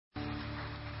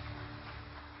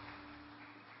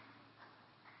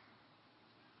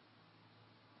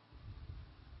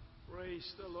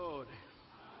Praise the Lord.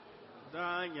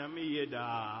 God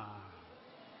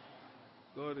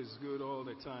is good all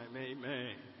the time.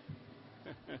 Amen.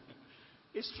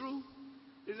 It's true.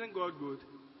 Isn't God good?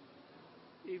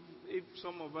 If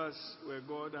some of us were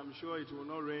God, I'm sure it will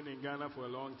not rain in Ghana for a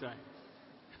long time.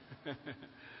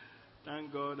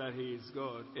 Thank God that He is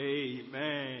God.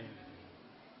 Amen.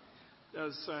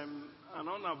 There's an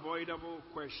unavoidable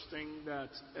question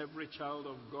that every child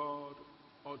of God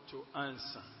ought to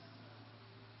answer.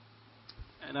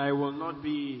 And I will not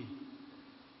be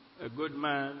a good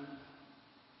man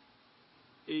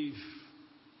if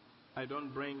I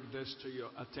don't bring this to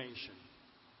your attention.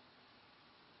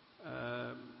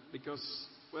 Because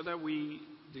whether we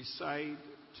decide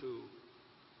to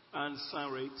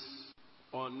answer it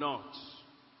or not,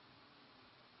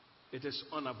 it is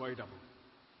unavoidable.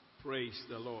 Praise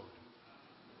the Lord.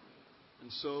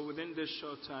 And so within this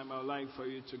short time, I would like for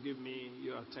you to give me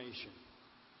your attention.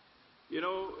 You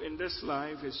know, in this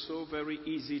life, it's so very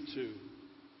easy to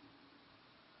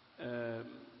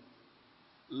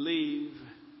live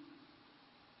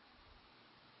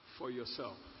for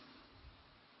yourself.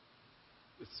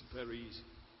 It's very easy.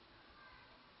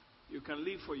 You can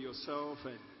live for yourself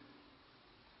and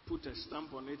put a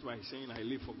stamp on it by saying, I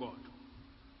live for God.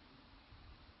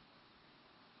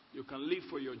 You can live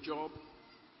for your job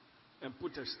and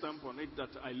put a stamp on it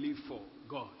that I live for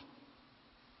God.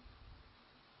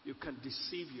 You can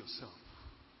deceive yourself.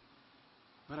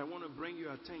 But I want to bring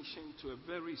your attention to a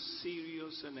very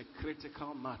serious and a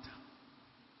critical matter.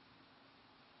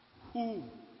 Who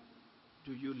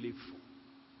do you live for?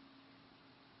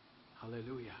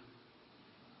 Hallelujah.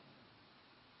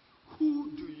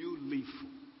 Who do you live for?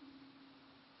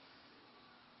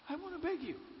 I want to beg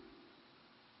you.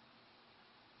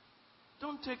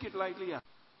 Don't take it lightly.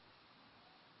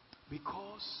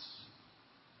 Because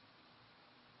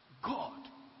God,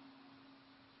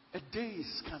 a day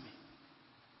is coming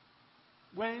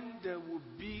when there will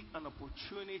be an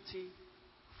opportunity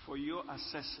for your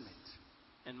assessment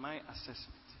and my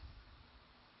assessment.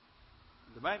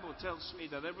 The Bible tells me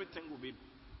that everything will be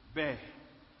bare.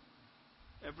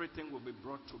 Everything will be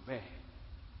brought to bear.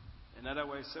 In other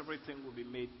words, everything will be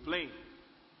made plain.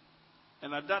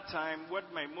 And at that time,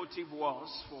 what my motive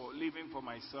was for living for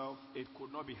myself, it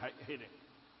could not be hidden.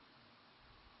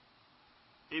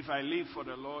 If I live for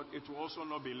the Lord, it will also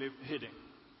not be hidden.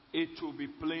 It will be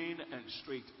plain and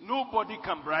straight. Nobody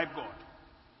can bribe God.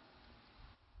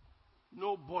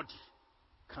 Nobody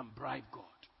can bribe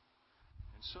God.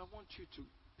 And so I want you to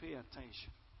pay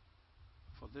attention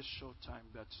for this short time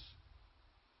that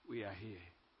we are here.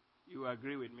 You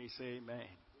agree with me? Say amen. Amen.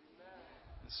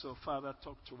 And so, Father,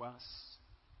 talk to us.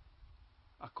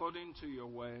 According to your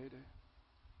word,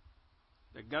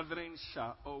 the gathering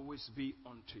shall always be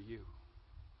unto you.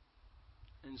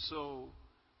 And so,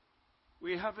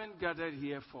 we haven't gathered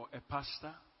here for a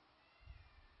pastor.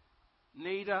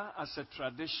 Neither as a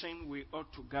tradition we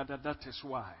ought to gather. That is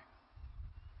why.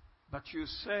 But you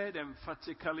said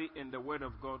emphatically in the word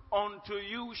of God, unto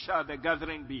you shall the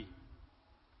gathering be,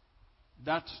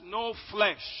 that no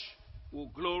flesh will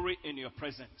glory in your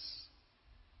presence.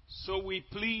 So we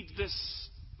plead this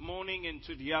morning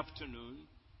into the afternoon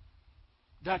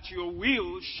that your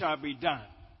will shall be done.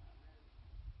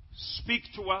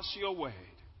 Speak to us your word.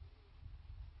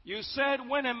 You said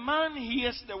when a man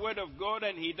hears the word of God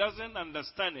and he doesn't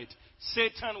understand it,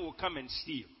 Satan will come and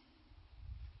steal.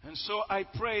 And so I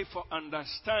pray for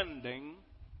understanding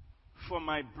for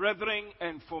my brethren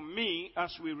and for me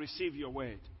as we receive your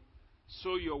word.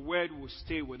 So your word will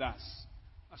stay with us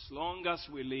as long as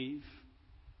we live,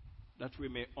 that we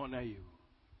may honor you.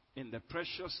 In the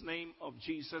precious name of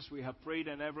Jesus we have prayed,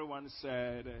 and everyone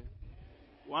said,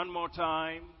 one more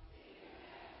time.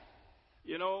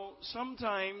 You know,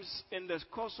 sometimes in the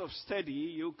course of study,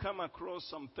 you come across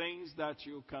some things that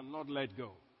you cannot let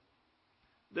go.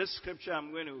 This scripture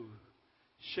I'm going to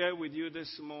share with you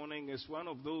this morning is one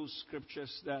of those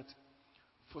scriptures that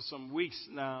for some weeks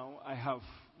now I have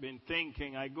been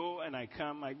thinking. I go and I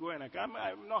come, I go and I come.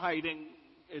 I'm not hiding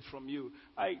it from you.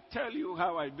 I tell you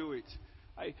how I do it.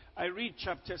 I read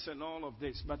chapters and all of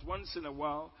this, but once in a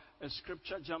while a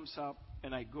scripture jumps up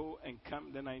and I go and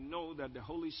come. Then I know that the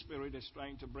Holy Spirit is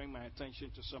trying to bring my attention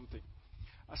to something.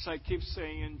 As I keep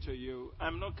saying to you,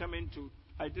 I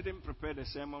didn't prepare the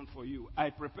sermon for you. I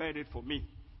prepared it for me.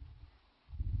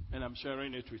 And I'm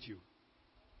sharing it with you.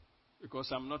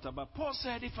 Because I'm not about... Paul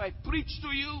said, if I preach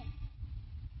to you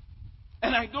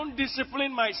and I don't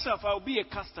discipline myself, I'll be a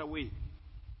castaway.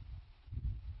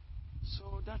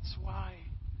 So that's why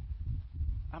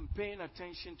I'm paying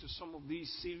attention to some of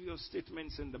these serious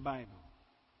statements in the Bible.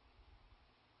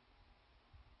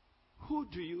 Who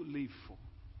do you live for?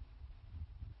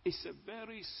 It's a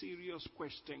very serious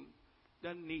question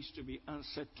that needs to be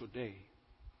answered today.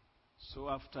 So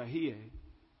after here,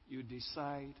 you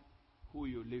decide who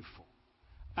you live for.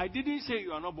 I didn't say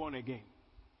you are not born again.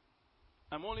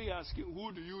 I'm only asking,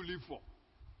 who do you live for?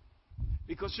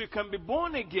 Because you can be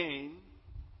born again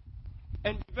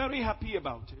and be very happy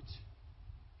about it,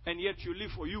 and yet you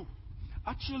live for you.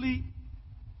 Actually,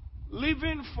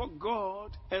 living for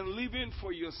God and living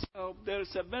for yourself,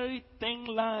 there's a very thin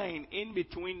line in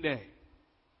between there.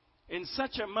 In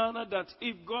such a manner that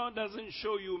if God doesn't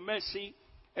show you mercy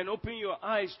and open your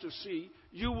eyes to see,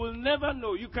 you will never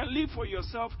know. You can live for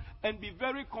yourself and be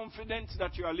very confident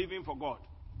that you are living for God.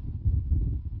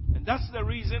 And that's the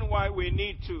reason why we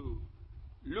need to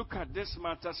look at this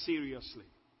matter seriously.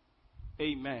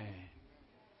 Amen.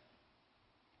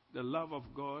 The love of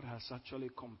God has actually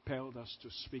compelled us to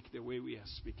speak the way we are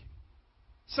speaking.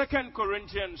 2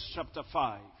 Corinthians chapter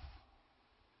 5,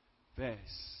 verse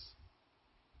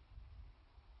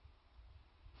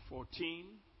 14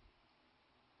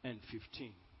 and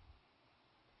 15.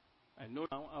 I know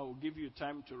now I will give you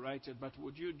time to write it, but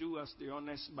would you do us the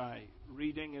honest by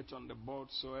reading it on the board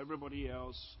so everybody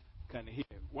else can hear?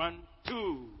 1,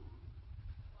 2.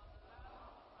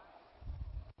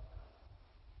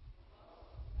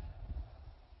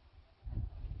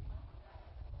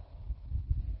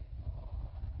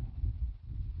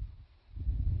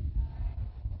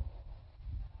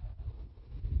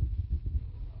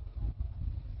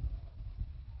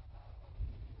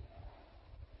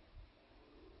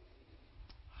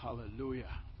 Hallelujah.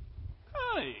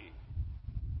 Hey,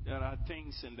 there are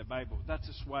things in the Bible. That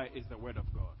is why it's the Word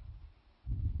of God.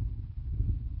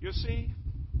 You see,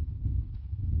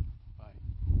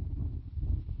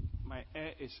 my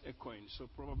air is echoing, so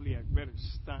probably I better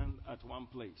stand at one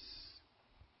place.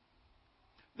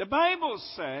 The Bible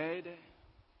said,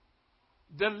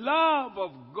 the love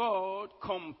of God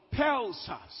compels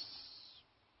us.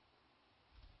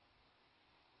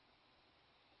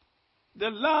 The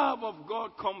love of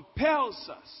God compels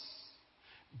us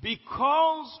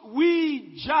because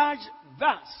we judge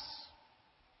thus,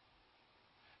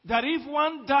 that if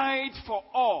one died for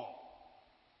all,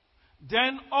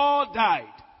 then all died.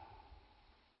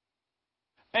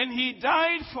 And he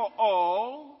died for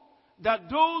all, that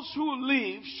those who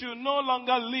live should no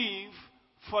longer live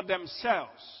for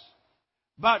themselves,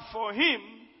 but for him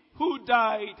who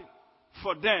died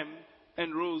for them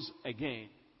and rose again.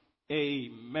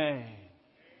 Amen.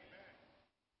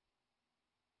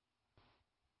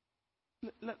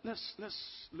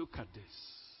 Let's look at this.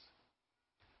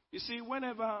 You see,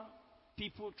 whenever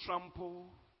people trample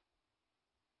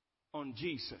on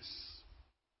Jesus,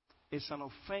 it's an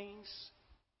offense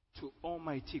to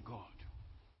Almighty God.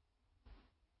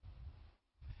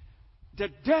 The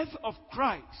death of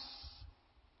Christ,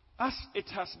 as it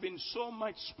has been so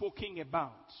much spoken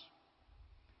about,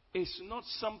 is not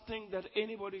something that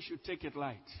anybody should take it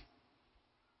light.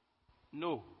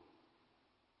 No.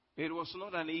 It was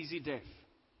not an easy death.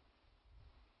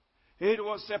 It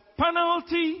was a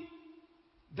penalty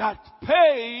that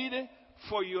paid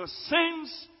for your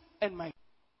sins and mine.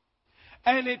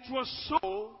 And it was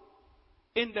so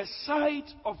in the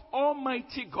sight of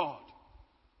Almighty God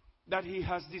that he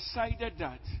has decided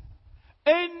that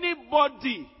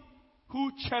anybody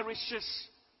who cherishes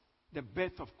the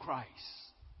birth of Christ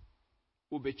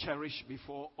will be cherished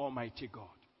before Almighty God.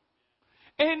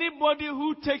 Anybody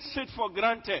who takes it for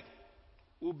granted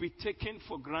will be taken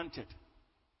for granted.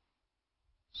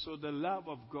 So the love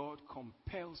of God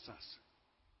compels us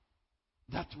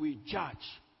that we judge.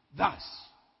 Thus,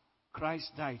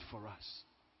 Christ died for us.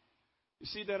 You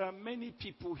see, there are many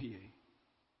people here.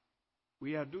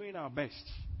 We are doing our best.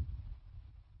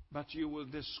 But you will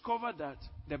discover that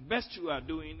the best you are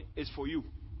doing is for you,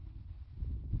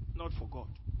 not for God.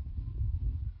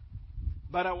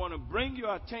 But I want to bring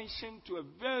your attention to a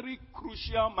very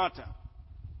crucial matter.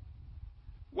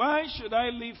 Why should I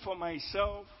live for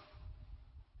myself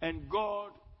and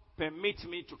God permit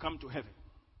me to come to heaven?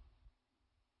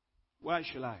 Why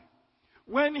should I?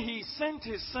 When he sent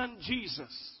his son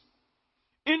Jesus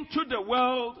into the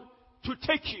world to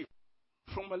take you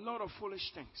from a lot of foolish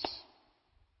things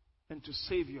and to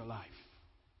save your life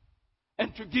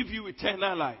and to give you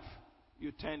eternal life,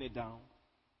 you turn it down.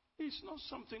 It's not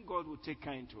something God will take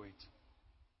kind to it.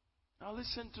 Now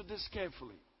listen to this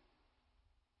carefully.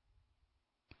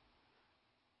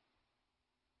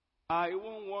 I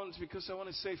won't want, because I want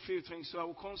to say a few things, so I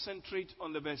will concentrate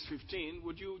on the verse 15.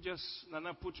 Would you just,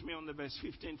 Nana, put me on the verse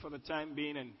 15 for the time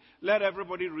being and let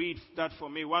everybody read that for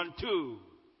me. 1, 2.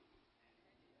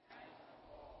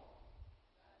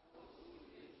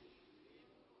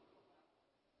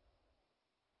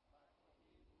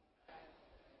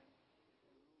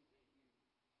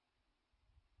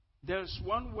 There's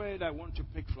one word I want to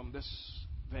pick from this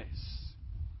verse.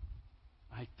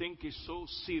 I think it's so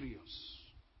serious.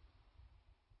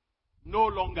 No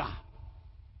longer.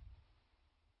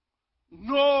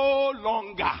 No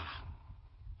longer.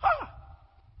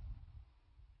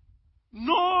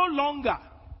 No longer.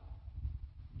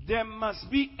 There must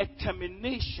be a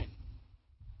termination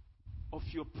of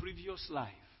your previous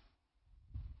life.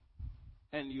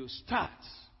 And you start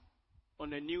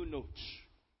on a new note.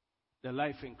 The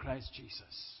life in Christ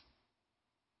Jesus.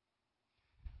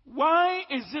 Why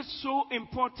is it so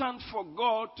important for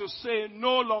God to say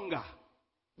no longer?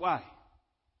 Why?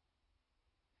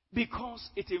 Because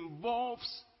it involves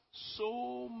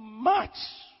so much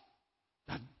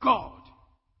that God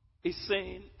is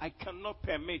saying, I cannot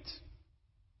permit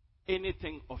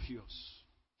anything of yours.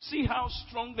 See how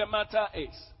strong the matter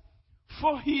is.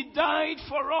 For he died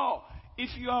for all.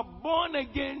 If you are born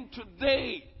again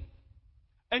today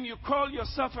and you call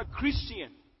yourself a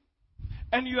Christian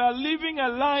and you are living a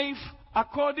life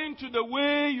according to the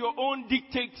way your own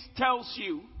dictate tells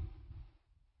you,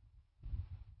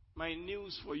 my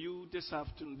news for you this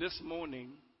afternoon, this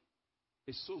morning,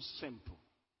 is so simple.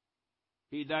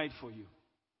 He died for you.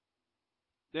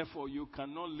 Therefore, you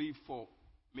cannot live for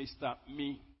Mr.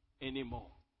 Me anymore.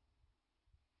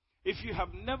 If you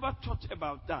have never thought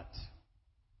about that,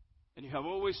 and you have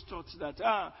always thought that,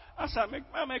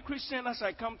 I'm a Christian, as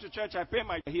I come to church, I pay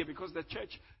my here, because the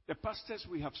church, the pastors,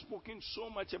 we have spoken so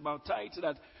much about tithe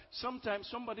that sometimes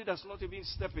somebody does not even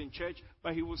step in church,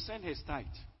 but he will send his tithe.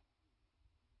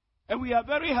 And we are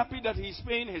very happy that he's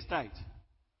paying his tithe.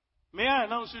 May I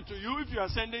announce it to you, if you are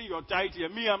sending your tithe here,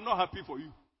 me, I'm not happy for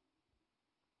you.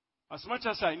 As much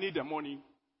as I need the money,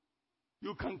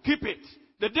 you can keep it.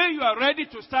 The day you are ready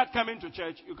to start coming to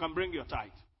church, you can bring your tithe.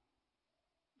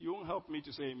 You won't help me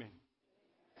to say amen.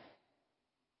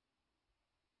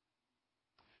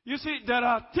 You see, there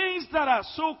are things that are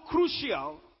so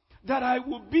crucial that I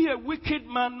would be a wicked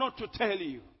man not to tell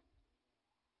you.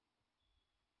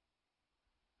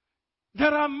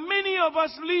 There are many of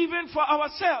us living for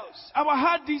ourselves, our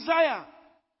heart desire.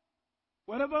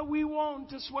 Whatever we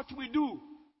want is what we do.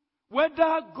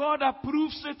 Whether God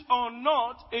approves it or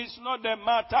not is not the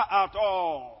matter at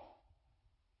all.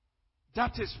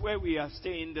 That is where we are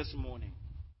staying this morning.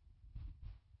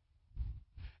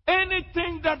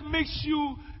 Anything that makes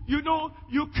you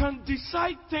can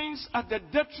decide things at the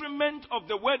detriment of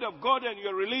the Word of God and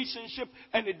your relationship,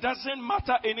 and it doesn't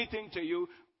matter anything to you.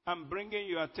 I'm bringing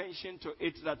your attention to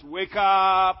it, that wake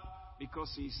up,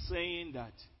 because he's saying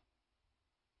that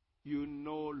you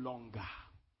no longer.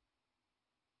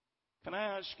 Can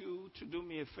I ask you to do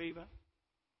me a favor?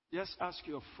 Just ask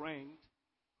your friend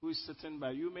who is sitting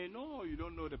by. You may know or you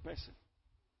don't know the person.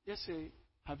 Just say,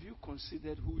 have you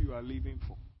considered who you are living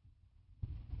for?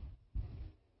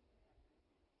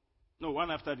 No,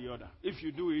 one after the other. If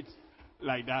you do it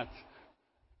like that,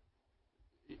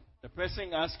 the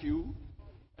person asks you,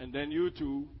 and then you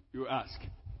too, you ask.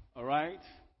 All right?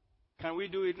 Can we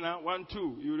do it now? 1,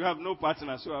 2. You have no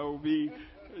partner, so I will be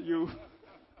you.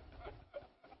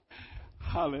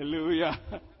 Hallelujah.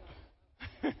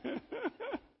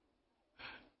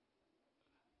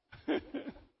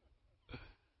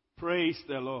 Praise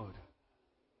the Lord.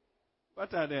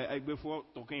 What are the before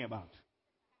talking about?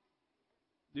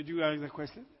 Did you ask the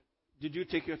question? Did you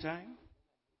take your time?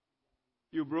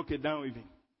 You broke it down even.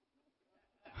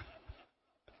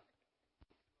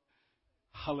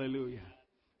 Hallelujah.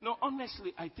 No,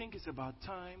 honestly, I think it's about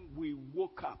time we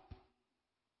woke up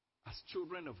as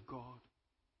children of God.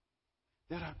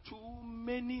 There are too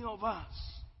many of us.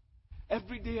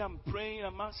 Every day I'm praying,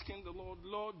 I'm asking the Lord,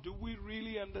 Lord, do we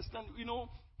really understand? You know,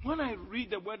 when I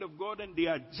read the Word of God and they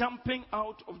are jumping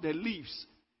out of the leaves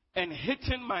and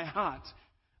hitting my heart,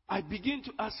 I begin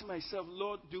to ask myself,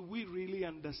 Lord, do we really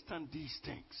understand these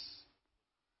things?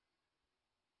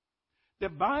 The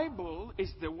Bible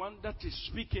is the one that is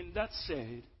speaking, that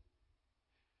said,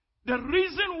 the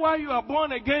reason why you are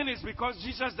born again is because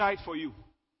Jesus died for you.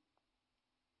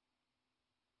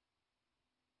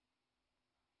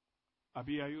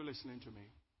 Abi, are you listening to me?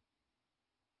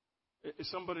 Is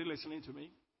somebody listening to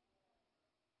me?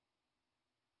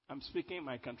 I'm speaking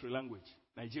my country language,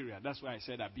 Nigeria. That's why I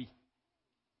said Abi.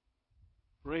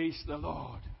 Praise the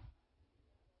Lord.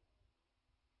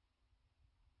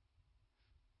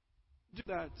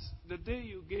 That the day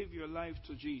you gave your life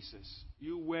to Jesus,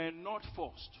 you were not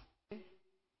forced.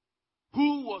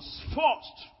 Who was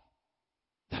forced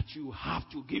that you have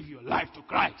to give your life to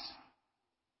Christ?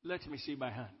 Let me see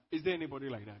by hand. Is there anybody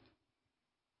like that?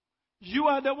 You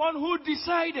are the one who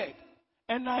decided.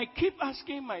 And I keep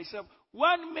asking myself,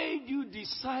 what made you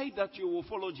decide that you will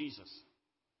follow Jesus?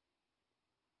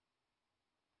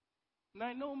 And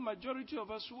I know majority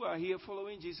of us who are here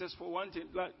following Jesus for one thing,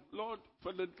 like, Lord,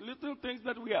 for the little things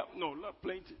that we have, no, not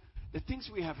plenty. The things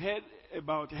we have heard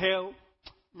about hell,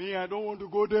 me, I don't want to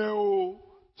go there, oh,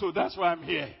 so that's why I'm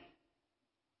here.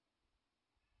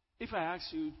 If I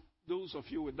ask you, those of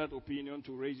you with that opinion,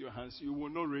 to raise your hands, you will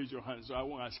not raise your hands, so I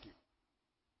won't ask you.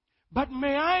 But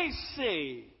may I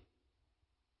say,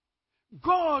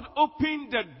 God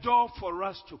opened the door for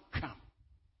us to come.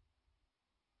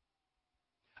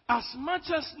 As much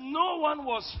as no one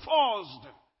was forced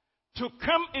to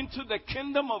come into the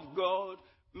kingdom of God,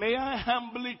 may I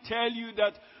humbly tell you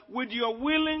that with your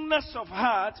willingness of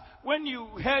heart, when you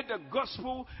heard the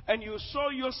gospel and you saw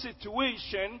your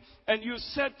situation and you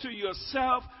said to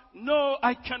yourself, no,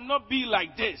 I cannot be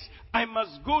like this. I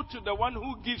must go to the one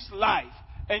who gives life.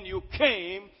 And you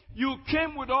came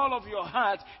with all of your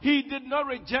heart. He did not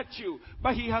reject you,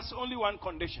 but he has only one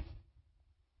condition.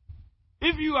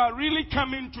 If you are really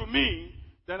coming to me,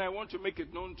 then I want to make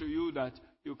it known to you that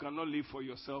you cannot live for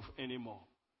yourself anymore.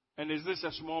 And is this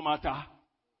a small matter?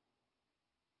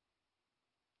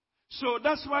 So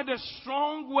that's why the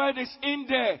strong word is in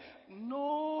there.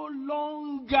 No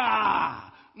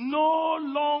longer. No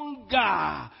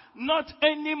longer. Not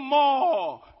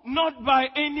anymore. Not by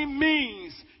any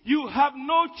means. You have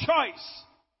no choice.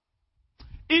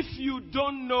 If you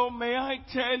don't know, may I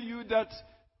tell you that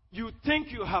you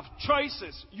think you have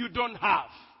choices you don't have.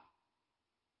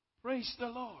 Praise the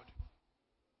Lord.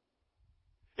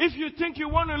 If you think you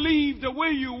want to live the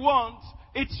way you want,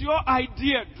 it's your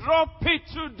idea. Drop it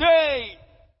today.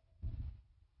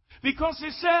 Because he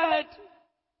said,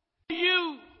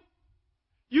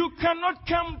 you cannot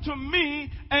come to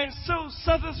me and so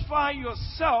satisfy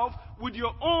yourself with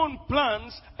your own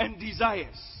plans and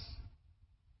desires.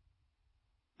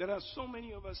 There are so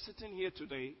many of us sitting here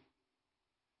today.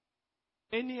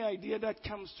 Any idea that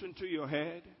comes into your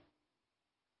head,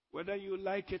 whether you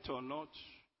like it or not,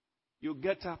 you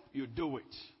get up, you do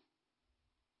it.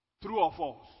 True or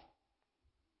false?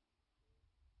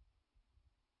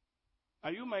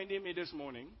 Are you minding me this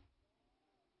morning?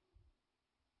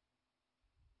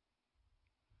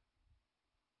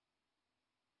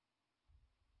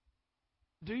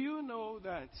 Do you know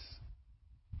that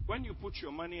when you put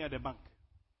your money at the bank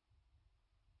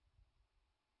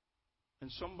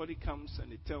and somebody comes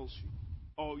and it tells you,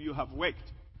 or you have worked,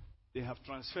 they have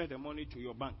transferred the money to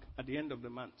your bank at the end of the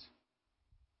month,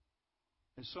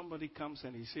 and somebody comes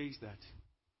and he says that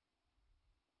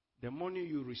the money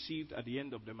you received at the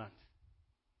end of the month,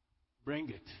 bring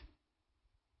it.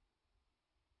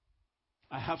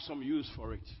 I have some use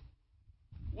for it.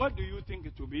 What do you think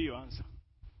it will be your answer?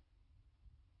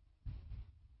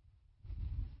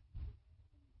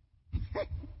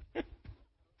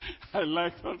 I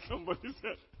like what somebody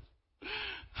said.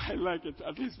 I like it.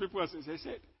 At least people, as I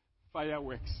said,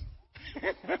 fireworks.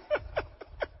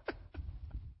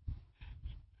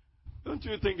 Don't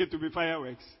you think it will be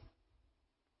fireworks?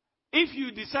 If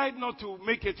you decide not to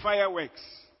make it fireworks,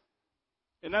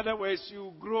 in other words,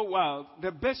 you grow wild,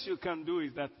 the best you can do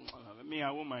is that, me,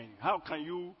 I won't mind. How can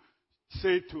you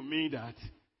say to me that,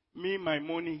 me, my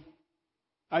money,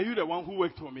 are you the one who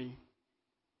worked for me?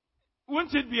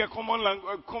 Won't it be a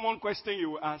common question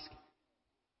you will ask?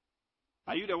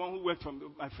 Are you the one who worked for me,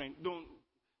 my friend? Don't.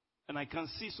 And I can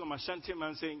see some Ashanti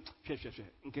man saying,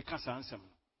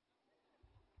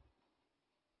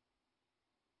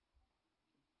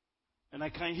 and I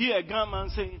can hear a Ghana man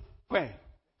saying, where?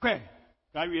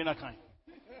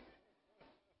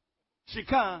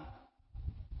 Shika.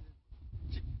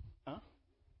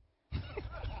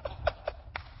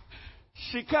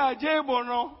 Shika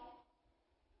Jebono.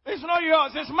 It's not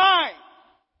yours, it's mine.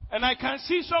 And I can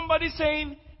see somebody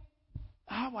saying,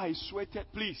 how I sweated,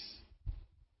 please.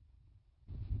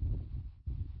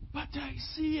 But I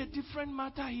see a different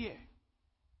matter here.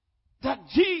 That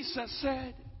Jesus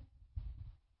said,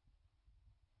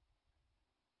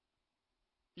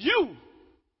 you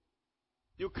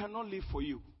cannot live for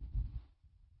you.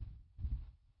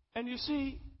 And you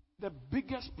see, the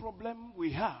biggest problem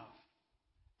we have,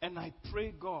 and I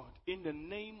pray God in the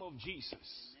name of Jesus,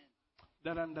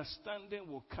 that understanding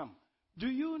will come. Do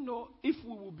you know, if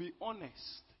we will be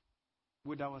honest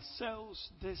with ourselves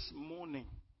this morning,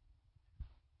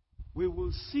 we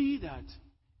will see that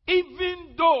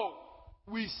even though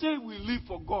we say we live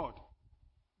for God,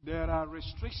 there are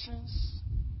restrictions,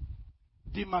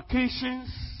 demarcations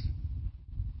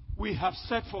we have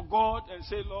set for God and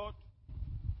say, Lord,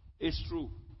 it's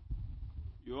true.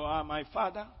 You are my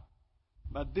Father,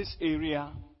 but this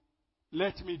area,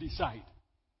 let me decide.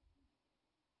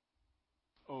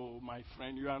 Oh, my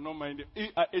friend, you are not minded.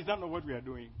 Is that not what we are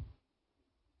doing?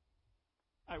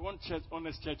 I want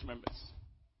honest church members.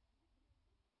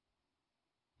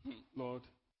 Lord.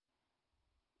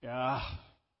 Yeah.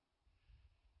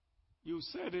 You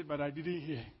said it, but I didn't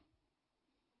hear.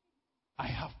 I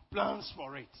have plans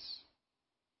for it.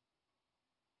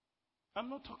 I'm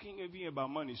not talking even about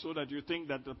money so that you think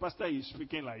that the pastor is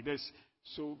speaking like this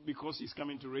so because he's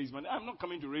coming to raise money. I'm not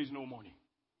coming to raise no money.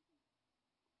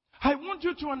 I want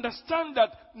you to understand that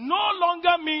no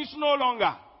longer means no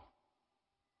longer.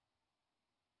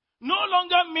 No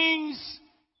longer means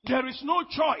there is no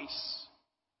choice.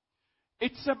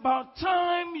 It's about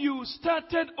time you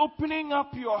started opening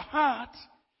up your heart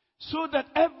so that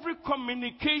every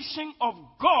communication of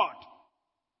God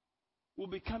will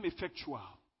become effectual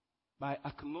by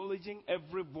acknowledging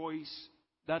every voice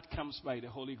that comes by the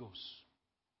Holy Ghost.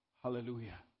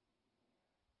 Hallelujah.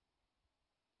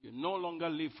 You no longer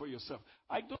live for yourself.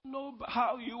 I don't know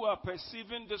how you are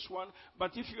perceiving this one,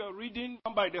 but if you are reading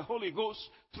by the Holy Ghost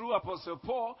through Apostle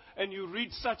Paul, and you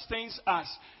read such things as,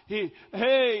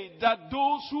 that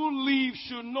those who live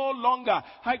should no longer,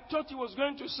 I thought he was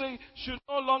going to say, should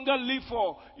no longer live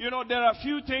for, there are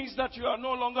few things that you are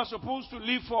no longer supposed to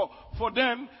live for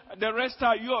them, the rest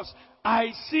are yours.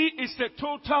 I see it's a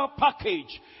total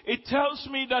package. It tells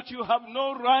me that you have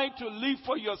no right to live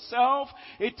for yourself.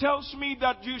 It tells me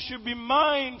that you should be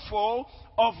mindful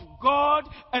of God,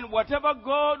 and whatever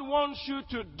God wants you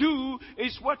to do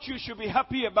is what you should be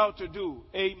happy about to do.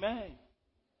 Amen.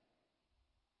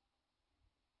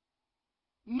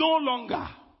 No longer.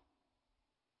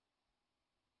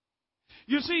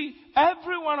 You see,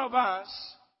 every one of us,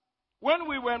 when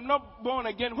we were not born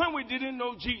again, when we didn't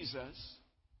know Jesus,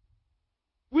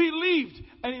 we lived.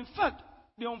 And in fact,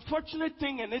 the unfortunate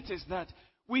thing in it is that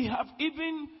we have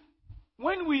even,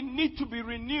 when we need to be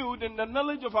renewed in the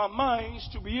knowledge of our minds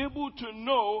to be able to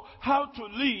know how to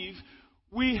live,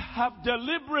 we have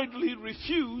deliberately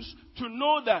refused to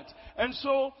know that. And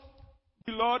so,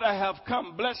 Lord, I have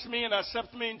come. Bless me and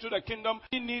accept me into the kingdom.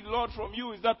 I need, Lord, from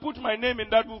you is that put my name in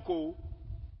that book. Oh.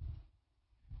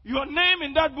 Your name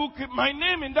in that book, my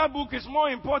name in that book is more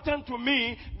important to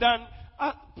me than...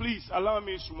 please allow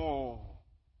me small.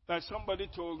 That somebody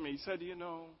told me, he said,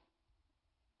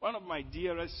 one of my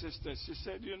dearest sisters, she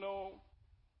said,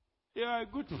 you're a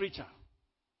good preacher,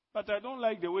 but I don't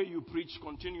like the way you preach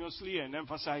continuously and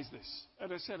emphasize this.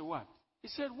 And I said, what? He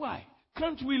said, why?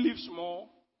 Can't we live small?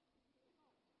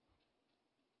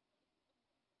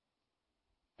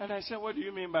 And I said, what do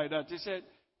you mean by that? He said,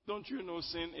 don't you know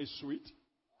sin is sweet?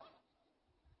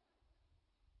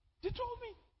 He told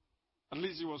me. At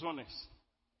least he was honest.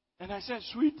 And I said,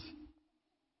 sweet?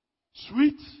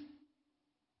 Sweet?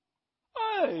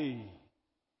 Hey,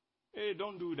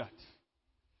 don't do that.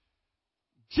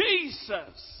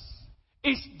 Jesus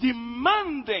is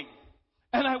demanding,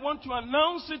 and I want to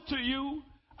announce it to you,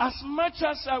 as much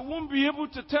as I won't be able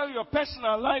to tell your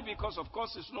personal life, because of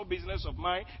course it's no business of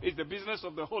mine, it's the business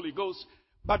of the Holy Ghost.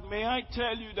 But may I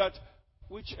tell you that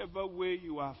whichever way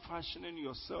you are fashioning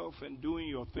yourself and doing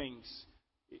your things,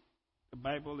 the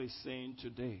Bible is saying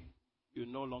today, you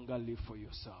no longer live for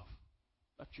yourself,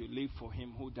 but you live for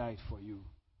him who died for you.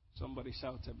 Somebody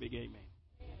shout a big amen.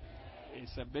 Amen.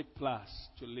 It's a big plus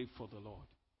to live for the Lord.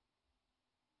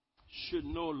 Should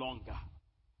no longer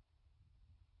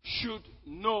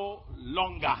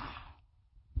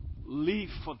live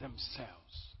for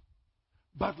themselves,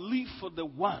 but live for the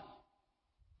one.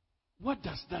 What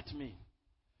does that mean?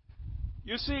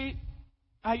 You see,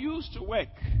 I used to work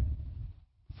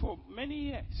for many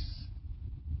years.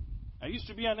 I used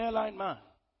to be an airline man.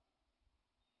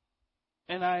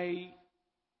 And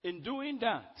in doing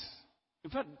that,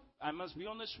 in fact, I must be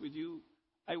honest with you,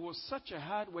 I was such a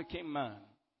hard-working man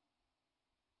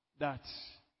that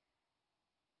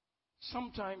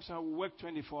sometimes I would work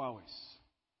 24 hours.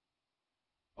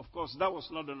 Of course, that was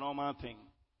not the normal thing.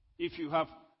 If you have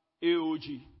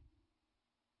AOG,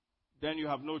 then you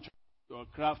have no choice. Your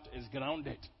craft is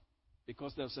grounded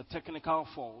because there's a technical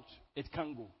fault. It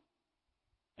can go.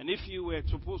 And if you were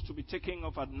supposed to be taking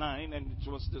off at 9 and it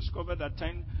was discovered at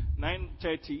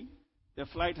 9:30, the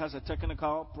flight has a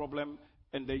technical problem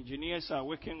and the engineers are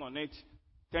working on it,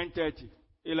 10:30,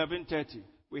 11:30,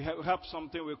 we have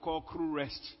something we call crew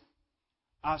rest.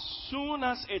 As soon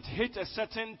as it hit a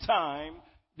certain time,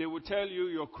 they will tell you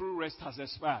your crew rest has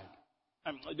expired.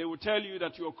 They will tell you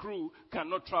that your crew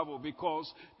cannot travel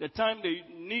because the time they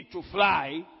need to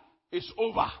fly is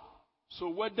over. So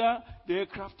whether the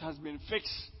aircraft has been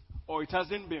fixed or it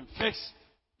hasn't been fixed,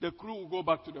 the crew will go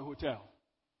back to the hotel.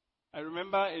 I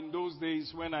remember in those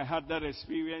days when I had that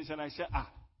experience and I said,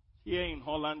 here in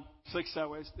Holland, 6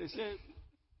 hours. They said,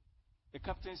 the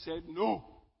captain said, no.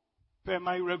 per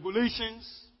my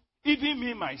regulations, even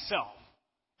me myself,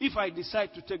 if I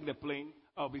decide to take the plane,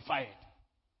 I'll be fired.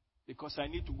 Because I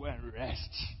need to go and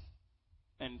rest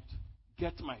and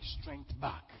get my strength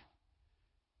back.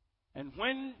 And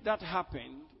when that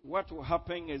happened, what will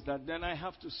happen is that then I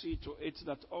have to see to it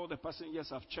that all the passengers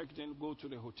have checked in, go to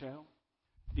the hotel.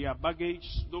 Their baggage,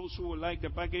 those who would like the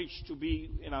baggage to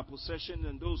be in our possession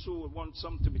and those who would want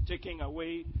some to be taken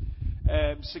away,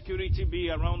 security be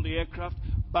around the aircraft.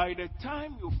 By the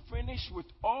time you finish with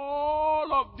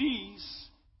all of these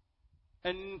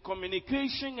and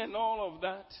communication and all of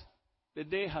that, the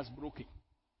day has broken.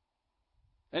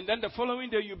 And then the following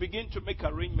day you begin to make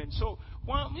arrangements. So,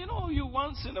 you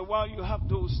once in a while you have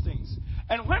those things.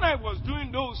 And when I was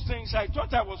doing those things, I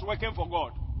thought I was working for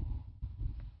God.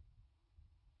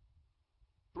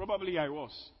 Probably I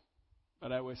was.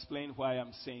 But I will explain why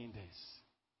I'm saying this.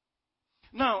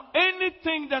 Now,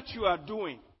 anything that you are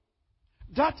doing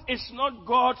that is not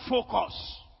God focused,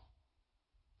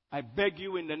 I beg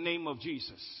you in the name of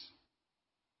Jesus.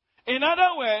 In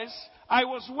other words, I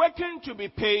was working to be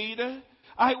paid.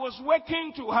 I was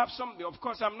working to have something. Of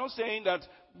course, I'm not saying that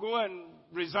go and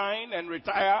resign and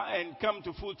retire and come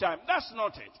to full time. That's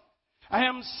not it. I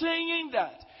am saying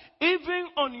that even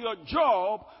on your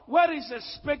job, what is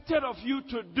expected of you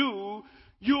to do,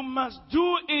 you must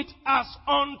do it as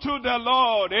unto the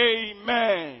Lord.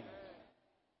 Amen.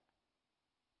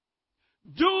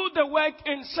 Do the work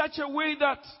in such a way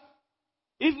that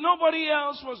if nobody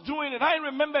else was doing it, I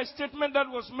remember a statement that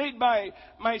was made by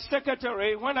my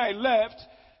secretary when I left,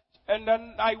 and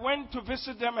then I went to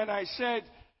visit them and I said,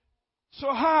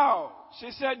 so how? She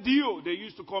said, Dio. They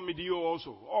used to call me Dio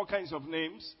also, all kinds of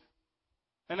names.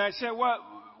 And I said, well,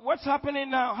 what's happening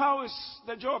now? How is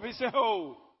the job? He said,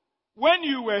 oh, when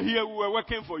you were here, we were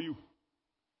working for you.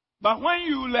 But when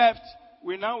you left,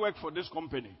 we now work for this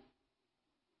company.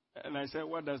 And I said,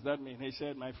 what does that mean? He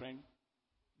said, my friend,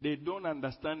 they don't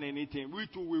understand anything. We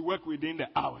too, we work within the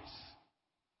hours.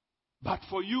 But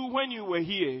for you, when you were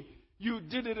here, you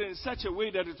did it in such a way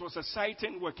that it was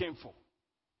exciting working for.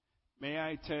 May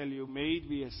I tell you, may it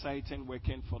be exciting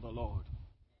working for the Lord.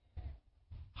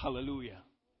 Hallelujah.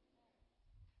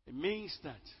 It means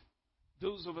that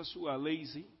those of us who are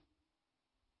lazy,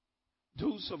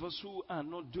 those of us who are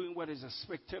not doing what is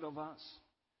expected of us,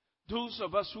 those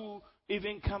of us who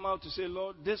even come out to say,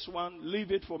 Lord, this one,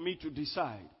 leave it for me to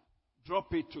decide.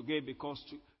 Drop it today because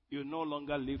you no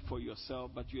longer live for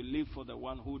yourself, but you live for the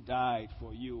one who died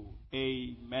for you.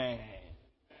 Amen.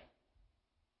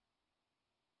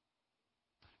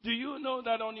 Do you know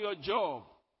that on your job,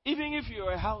 even if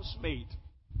you're a housemaid,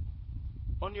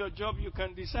 on your job you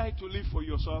can decide to live for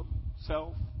yourself?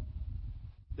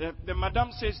 The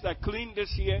madam says that clean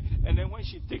this here, and then when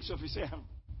she takes off, you say,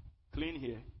 clean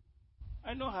here.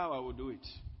 I know how I will do it.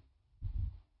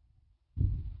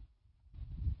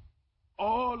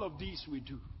 All of these we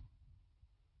do.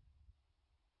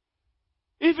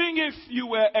 Even if you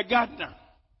were a gardener,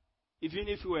 even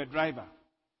if you were a driver.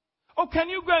 Oh, can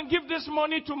you go and give this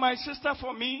money to my sister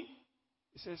for me?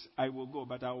 He says, I will go,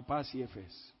 but I will pass here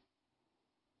first.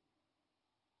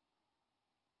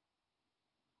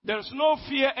 There's no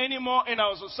fear anymore in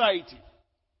our society.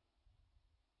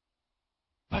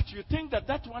 But you think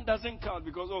that one doesn't count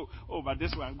because, but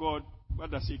this one, God,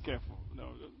 what does he care for? No,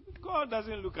 God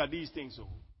doesn't look at these things.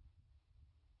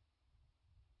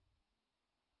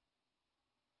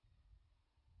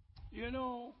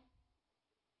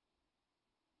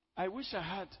 I wish I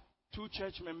had 2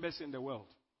 church members in the world.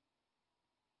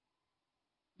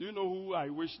 Do you know who I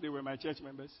wish they were my church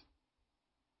members?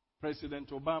 President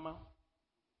Obama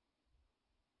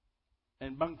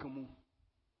and Ban Ki-moon.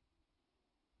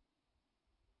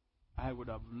 I would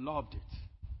have loved it.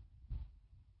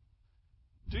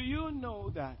 Do you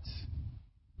know that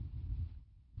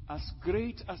as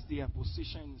great as their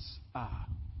positions are,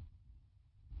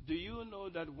 do you know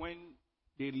that when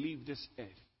they leave this earth,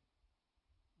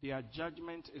 their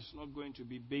judgment is not going to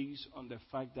be based on the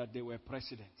fact that they were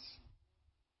presidents.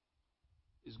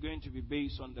 It's going to be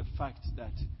based on the fact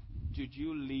that did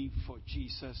you live for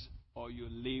Jesus or you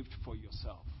lived for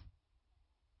yourself?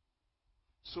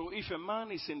 So if a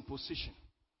man is in position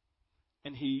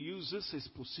and he uses his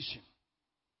position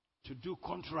to do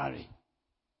contrary,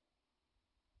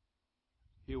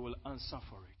 he will answer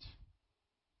for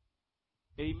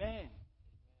it. Amen.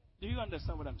 Do you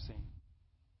understand what I'm saying?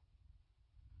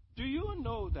 Do you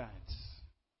know that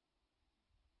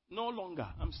no longer,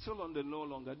 I'm still on the no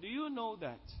longer, do you know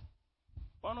that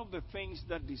one of the things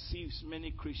that deceives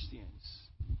many Christians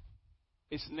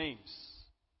is names?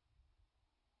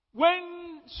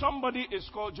 When somebody is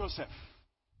called Joseph,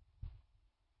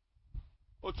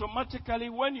 automatically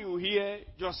when you hear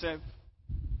Joseph,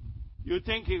 you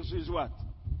think he's what?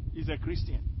 He's a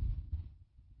Christian.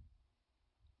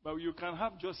 But you can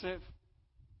have Joseph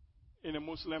in a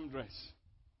Muslim dress.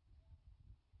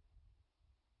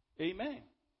 Amen.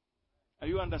 Are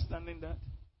you understanding that?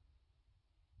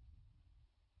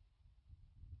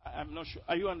 I'm not sure.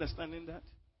 Are you understanding that?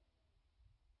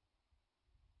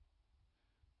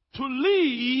 To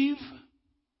leave,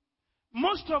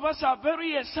 most of us are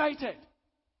very excited.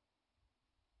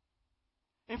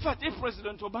 In fact, if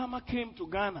President Obama came to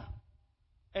Ghana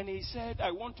and he said,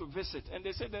 I want to visit, and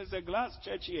they said, there's a glass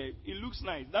church here, it looks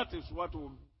nice, that is what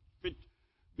will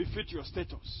befit your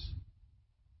status.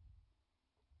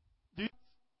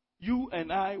 You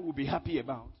and I will be happy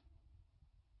about.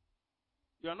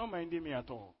 You are not minding me at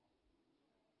all.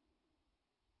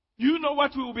 You know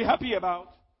what we will be happy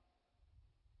about?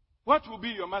 What will be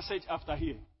your message after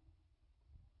here?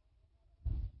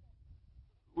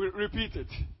 We'll repeat it.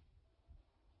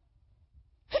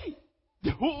 Hey,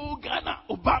 the whole Ghana,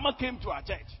 Obama came to our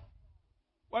church.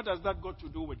 What has that got to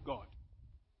do with God?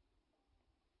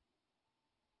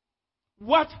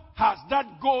 What has that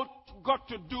got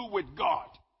to do with God?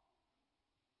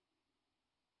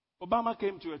 Obama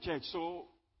came to your church, so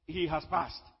he has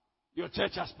passed. Your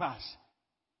church has passed.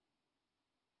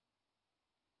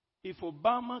 If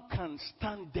Obama can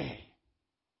stand there,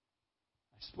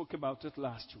 I spoke about it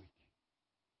last week,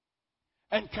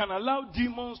 and can allow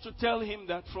demons to tell him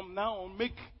that from now on,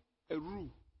 make a rule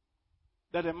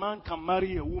that a man can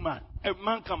marry a woman, a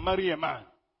man can marry a man,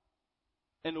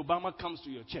 and Obama comes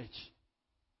to your church,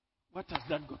 what has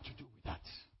that got to do with that?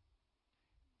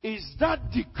 Is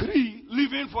that decree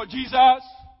living for Jesus?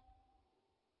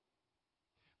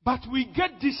 But we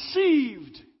get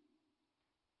deceived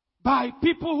by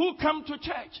people who come to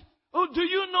church. Oh, do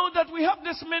you know that we have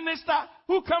this minister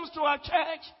who comes to our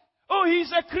church? Oh,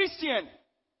 he's a Christian.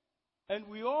 And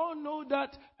we all know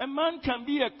that a man can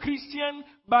be a Christian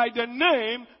by the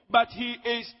name, but he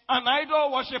is an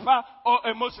idol worshiper or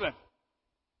a Muslim.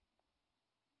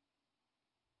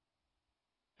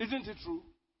 Isn't it true?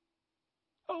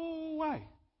 Oh, why?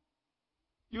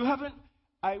 You haven't?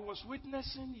 I was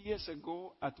witnessing years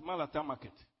ago at Malata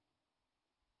Market.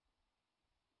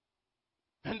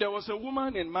 And there was a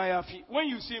woman in Mayafi. When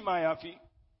you see Mayafi,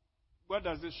 what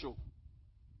does this show?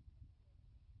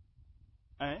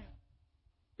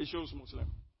 It shows Muslim.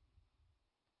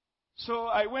 So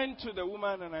I went to the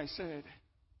woman and I said,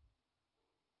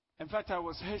 in fact, I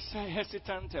was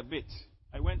hesitant a bit.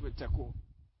 I went with Teko.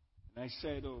 And I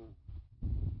said, oh,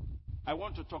 I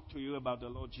want to talk to you about the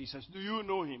Lord Jesus. Do you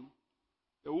know him?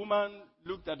 The woman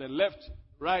looked at the left,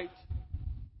 right.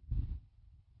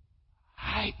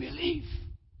 I believe.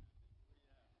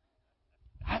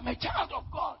 I'm a child of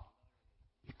God.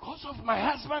 Because of my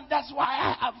husband, that's why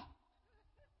I have.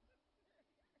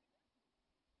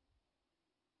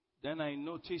 Then I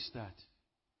noticed that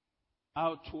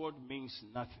outward means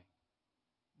nothing.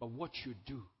 But what you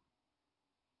do.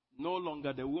 No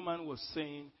longer the woman was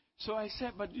saying, so I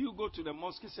said, but do you go to the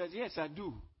mosque? He said, yes, I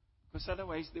do. Because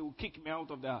otherwise they will kick me out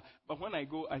of there. But when I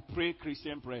go, I pray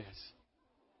Christian prayers.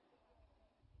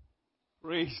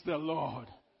 Praise the Lord.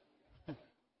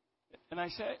 And I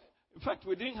said, in fact,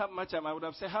 we didn't have much time. I would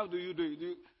have said, how do you do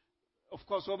it? Of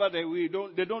course, over there,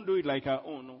 they don't do it like our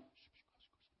own. No?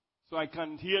 So I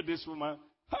can hear this woman,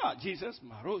 Jesus,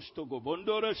 Marosh Togo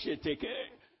Bondora Sheteke.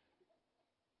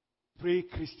 Pray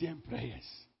Christian prayers.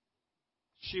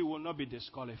 She will not be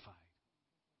disqualified.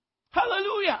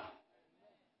 Hallelujah.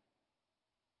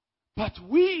 But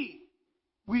we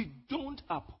don't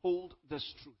uphold this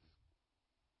truth.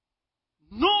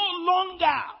 No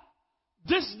longer,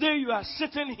 this day you are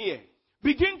sitting here,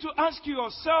 begin to ask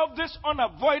yourself this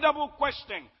unavoidable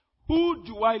question. Who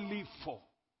do I live for?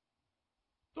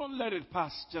 Don't let it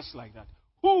pass just like that.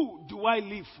 Who do I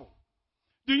live for?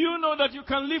 Do you know that you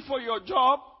can live for your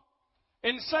job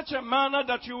in such a manner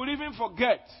that you will even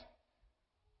forget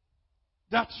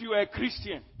that you are a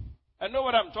Christian? I know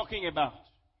what I'm talking about.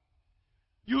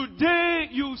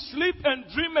 You sleep and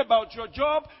dream about your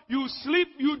job. You sleep,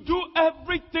 you do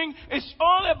everything. It's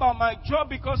all about my job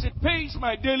because it pays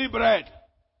my daily bread.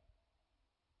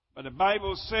 But the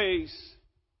Bible says,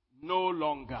 no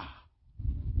longer.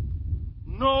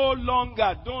 No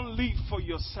longer. Don't live for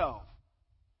yourself.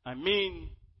 I mean,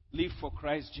 live for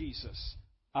Christ Jesus.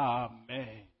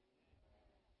 Amen.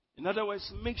 In other words,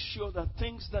 make sure that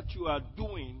things that you are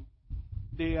doing,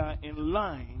 they are in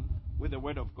line with the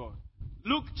Word of God.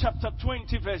 Luke chapter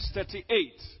 20 verse 38.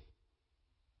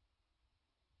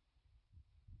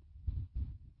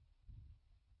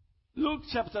 Luke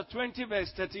chapter 20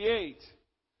 verse 38.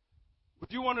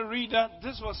 Do you want to read that?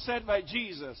 This was said by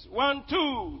Jesus. 1,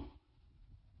 2.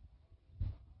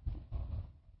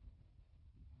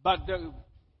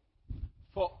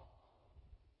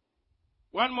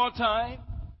 One more time.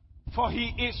 For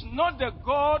he is not the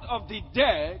God of the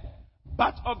dead,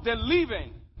 but of the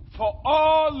living. For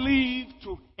all live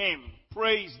to him.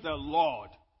 Praise the Lord.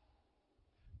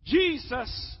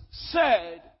 Jesus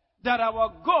said that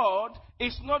our God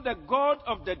is not the God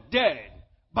of the dead,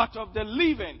 but of the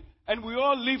living. And we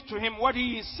all live to him. What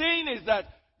he is saying is that,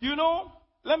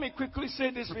 let me quickly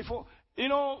say this before.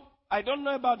 I don't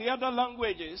know about the other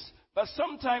languages, but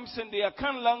sometimes in the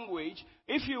Akan language,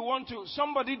 if you want to,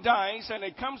 somebody dies and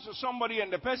it comes to somebody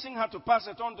and the person had to pass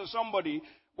it on to somebody,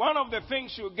 one of the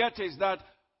things you get is that,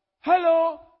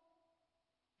 hello,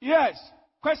 yes,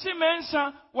 Kwesi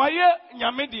Mensa, waye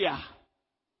nyamedia.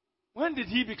 When did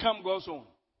he become God's own?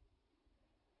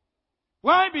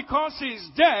 Why? Because he's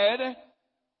dead.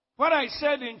 What I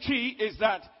said in Chi is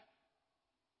that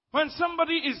when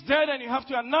somebody is dead and you have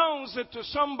to announce it to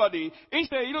somebody,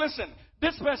 instead, listen,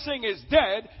 this person is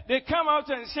dead, they come out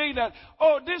and say that,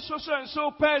 oh, this so and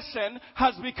so person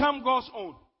has become God's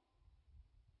own.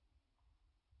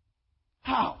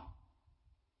 How?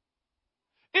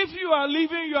 If you are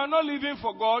living, you are not living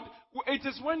for God. It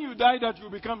is when you die that you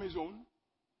become his own.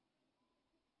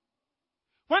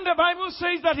 When the Bible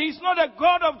says that he's not a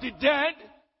God of the dead,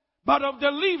 but of the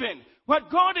living,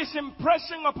 what God is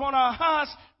impressing upon our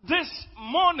hearts this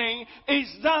morning is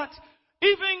that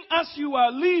even as you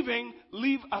are living,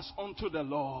 live as unto the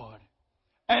Lord.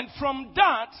 And from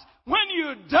that, when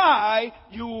you die,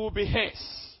 you will be his.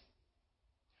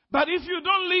 But if you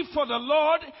don't live for the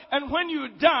Lord, and when you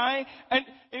die, and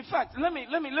in fact, let me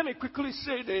quickly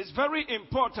say this, very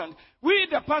important. We,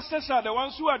 the pastors, are the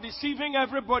ones who are deceiving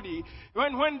everybody.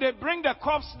 When they bring the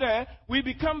corpse there, we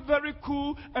become very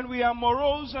cool, and we are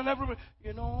morose, and everybody,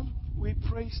 we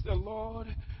praise the Lord.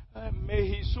 May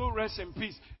he so rest in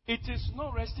peace. It is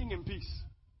not resting in peace.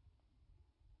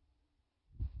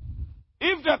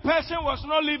 If the person was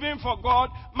not living for God,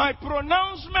 my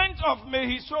pronouncement of may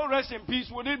he so rest in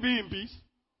peace, would it be in peace?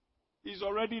 He's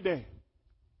already there.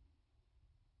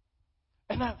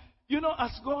 And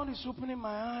as God is opening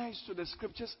my eyes to the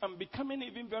scriptures, I'm becoming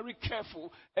even very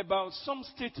careful about some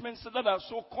statements that are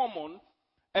so common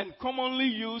and commonly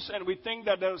used, and we think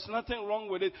that there's nothing wrong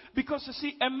with it. Because you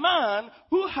see, a man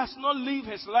who has not lived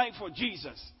his life for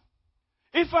Jesus,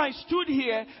 if I stood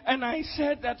here and I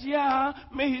said that,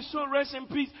 may he so rest in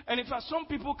peace, and if some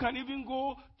people can even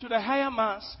go to the higher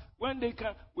mass, when they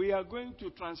can, we are going to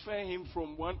transfer him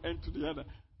from one end to the other,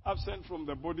 absent from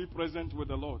the body, present with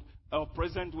the Lord, or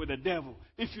present with the devil.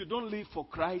 If you don't live for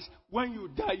Christ, when you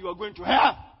die, you are going to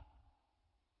hell.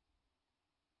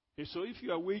 So if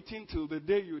you are waiting till the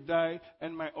day you die,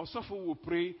 and my Osofo will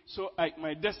pray, so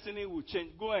my destiny will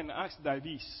change, go and ask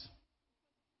Davis.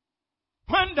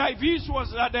 When Davis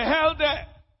was at the hell there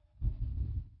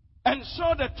and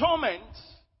saw the torment,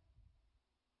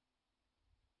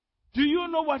 do you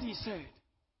know what he said?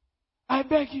 I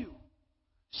beg you,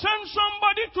 send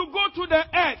somebody to go to the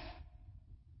earth.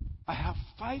 I have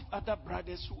 5 other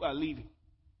brothers who are leaving.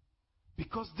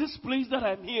 Because this place that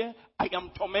I'm here, I am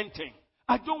tormenting.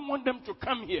 I don't want them to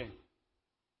come here.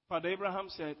 Father Abraham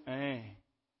said,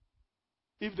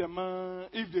 if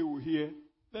they will hear,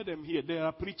 let them hear. There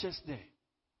are preachers there.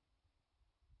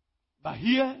 But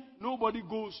here, nobody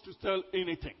goes to tell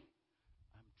anything.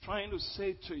 I'm trying to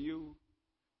say to you,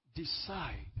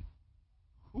 decide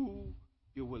who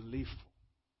you will live for.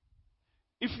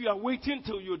 If you are waiting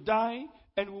till you die,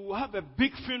 and we will have a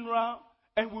big funeral,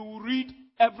 and we will read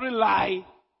every lie,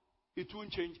 it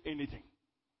won't change anything.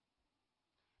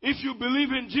 If you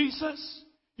believe in Jesus,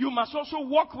 you must also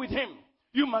walk with him.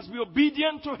 You must be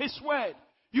obedient to his word.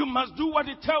 You must do what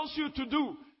he tells you to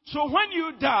do. So when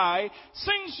you die,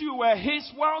 since you were his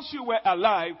whilst you were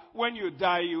alive, when you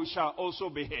die, you shall also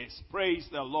be his. Praise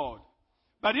the Lord.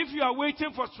 But if you are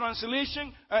waiting for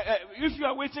translation, if you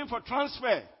are waiting for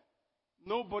transfer,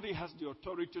 nobody has the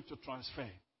authority to transfer.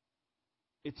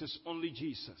 It is only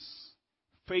Jesus.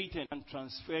 Faith can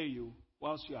transfer you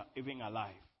whilst you are even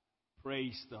alive.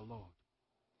 Praise the Lord.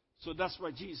 So that's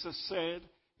what Jesus said.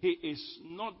 He is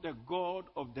not the God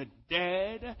of the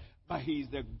dead, but he is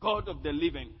the God of the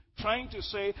living. Trying to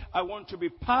say, I want to be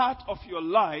part of your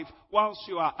life whilst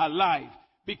you are alive.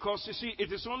 Because you see,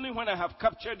 it is only when I have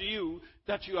captured you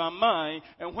that you are mine.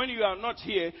 And when you are not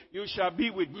here, you shall be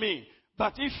with me.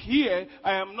 But if here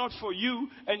I am not for you,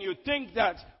 and you think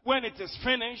that when it is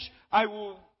finished, I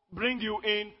will bring you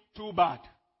in, too bad.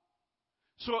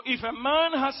 So if a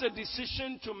man has a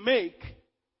decision to make,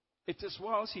 it is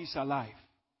whilst he's alive.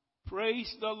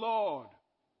 Praise the Lord.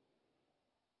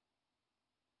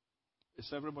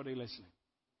 Is everybody listening?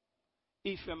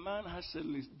 If a man has a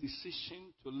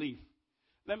decision to live,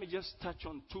 let me just touch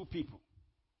on two people.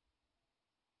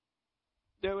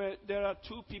 There are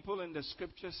two people in the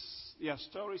scriptures. Their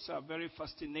stories are very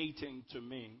fascinating to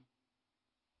me.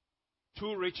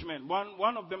 Two rich men.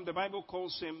 One of them, the Bible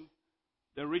calls him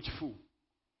the rich fool.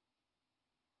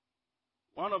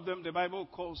 One of them, the Bible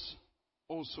calls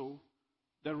also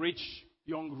the rich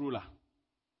young ruler.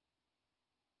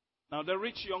 Now, the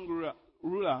rich young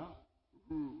ruler,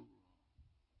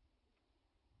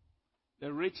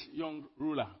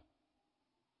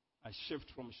 I shift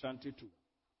from Shanti to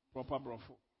proper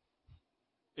Brofo.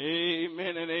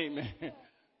 Amen and amen.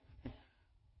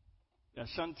 The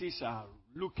Shantis are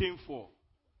looking for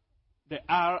the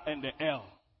R and the L.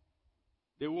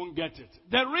 They won't get it.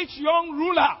 The rich young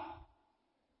ruler.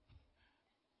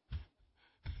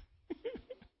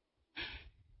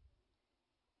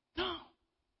 Now,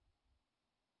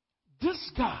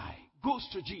 this guy goes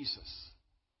to Jesus.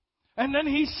 And then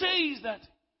he says that,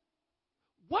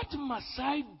 what must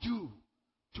I do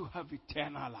to have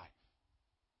eternal life?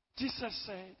 Jesus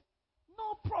said,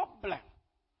 no problem.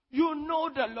 You know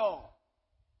the law.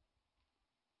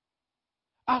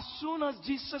 As soon as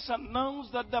Jesus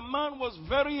announced that, the man was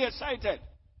very excited.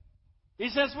 He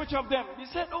says, which of them? He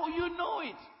said, oh, you know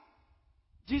it.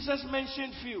 Jesus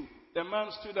mentioned few. The man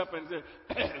stood up and said,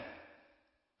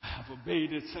 I have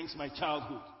obeyed it since my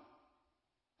childhood.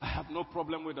 I have no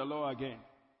problem with the law again.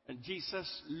 And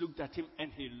Jesus looked at him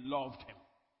and he loved him.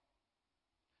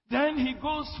 Then he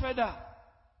goes further.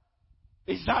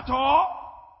 Is that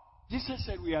all? Jesus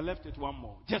said, we are left with one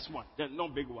more. Just one. There's no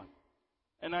big one.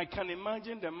 And I can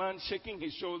imagine the man shaking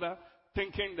his shoulder,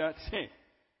 thinking that, hey,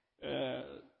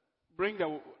 bring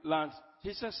the land.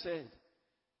 Jesus said,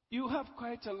 you have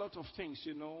quite a lot of things,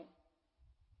 you know.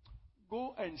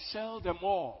 Go and sell them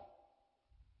all.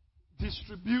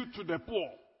 Distribute to the poor.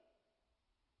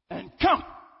 And come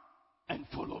and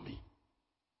follow me.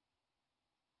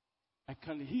 I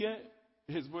can hear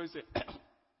his voice say,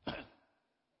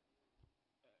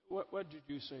 what did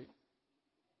you say?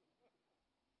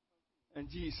 And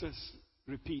Jesus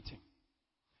repeating.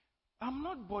 I'm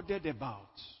not bothered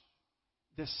about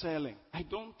the selling. I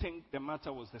don't think the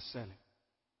matter was the selling.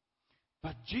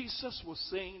 But Jesus was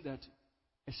saying that,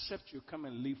 except you come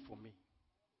and live for me.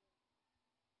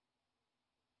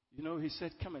 You know, he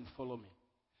said, come and follow me.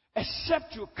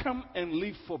 Except you come and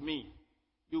live for me,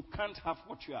 you can't have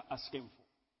what you are asking for.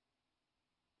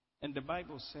 And the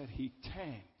Bible said he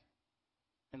turned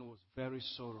and was very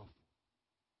sorrowful.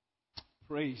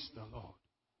 Praise the Lord.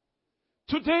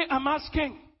 Today I'm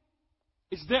asking,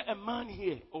 is there a man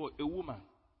here or a woman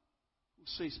who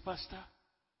says, Pastor,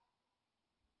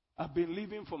 I've been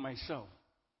living for myself,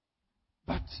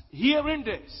 but hearing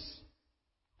this,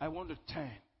 I want to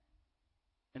turn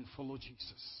and follow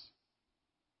Jesus.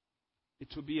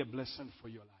 It will be a blessing for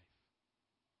your life.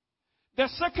 The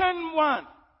second one,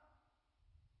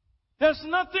 there's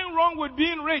nothing wrong with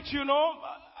being rich, you know.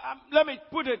 Let me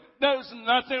put it, there's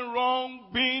nothing wrong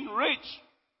being rich.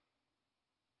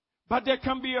 But there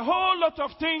can be a whole lot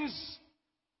of things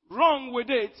wrong with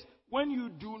it when you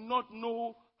do not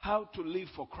know how to live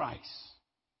for Christ.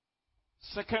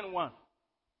 Second one.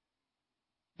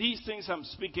 These things I'm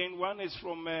speaking, one is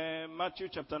from Matthew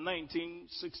chapter 19,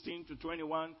 16 to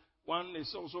 21. One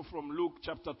is also from Luke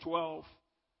chapter 12.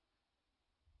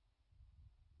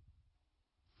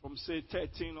 From say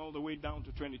 13 all the way down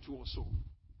to 22 or so.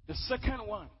 The second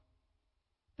one,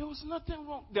 there was nothing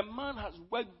wrong. The man has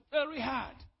worked very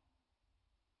hard.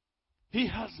 He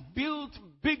has built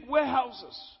big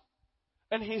warehouses.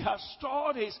 And he has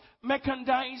stored his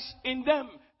merchandise in them.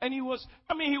 And he was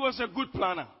a good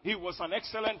planner. He was an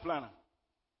excellent planner.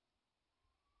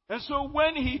 And so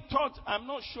when he thought, I'm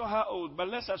not sure how old, but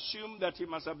let's assume that he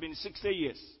must have been 60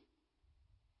 years.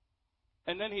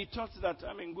 And then he thought that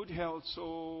I'm in good health,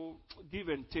 so give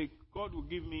and take. God will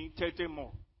give me 30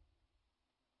 more.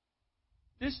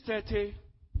 This 30,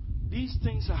 these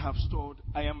things I have stored,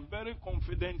 I am very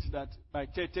confident that by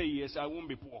 30 years I won't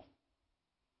be poor.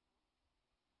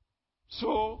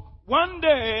 So one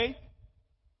day,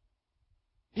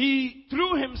 he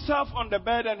threw himself on the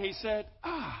bed and he said,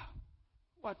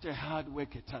 what a hard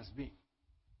work it has been.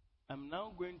 I'm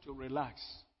now going to relax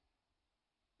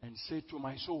and say to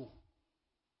my soul,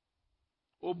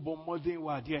 oh,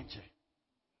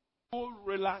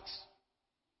 relax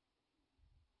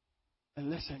and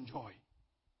let's enjoy.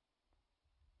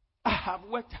 I have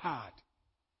worked hard.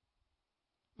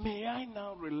 May I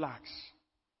now relax?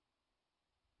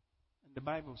 And the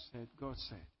Bible said, God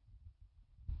said,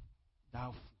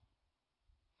 thou fool.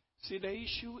 See, the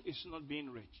issue is not being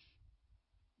rich,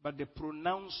 but the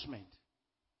pronouncement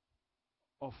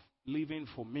of living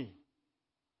for me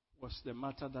was the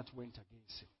matter that went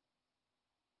against him.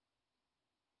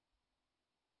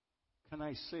 Can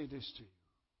I say this to you?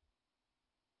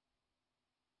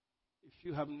 If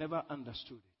you have never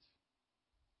understood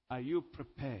it, are you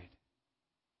prepared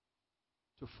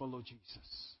to follow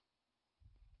Jesus?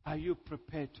 Are you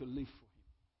prepared to live for him?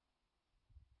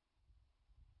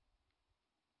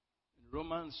 In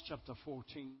Romans chapter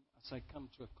 14, as I come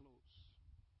to a close,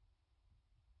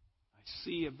 I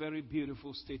see a very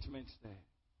beautiful statement there.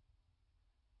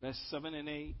 Verse 7 and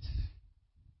 8.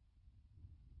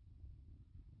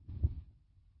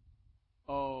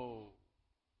 Oh,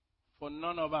 for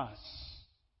none of us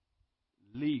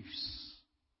lives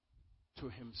to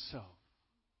himself,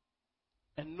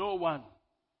 and no one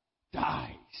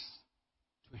dies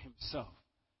to himself.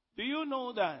 Do you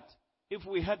know that if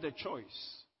we had the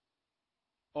choice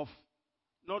of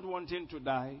not wanting to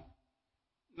die,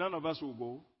 none of us will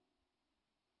go?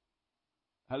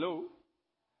 Hello?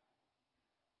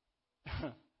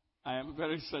 I am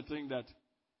very certain that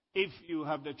if you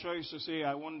have the choice to say,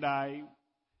 I won't die,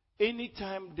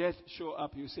 anytime death show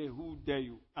up, you say, who dare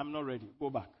you? I'm not ready. Go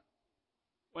back.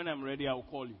 When I'm ready, I'll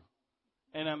call you.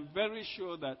 And I'm very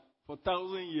sure that for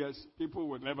 1,000 years, people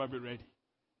will never be ready.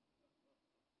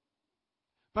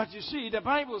 But you see, the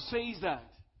Bible says that,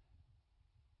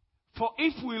 for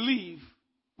if we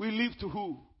live to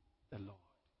who? The Lord.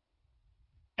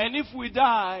 And if we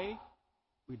die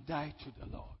to the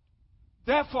Lord.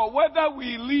 Therefore, whether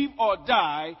we live or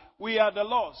die, we are the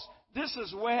Lord's. This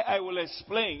is where I will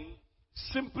explain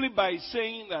simply by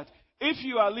saying that if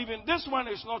you are living, this one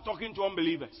is not talking to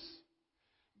unbelievers.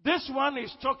 This one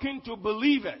is talking to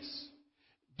believers.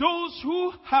 Those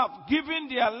who have given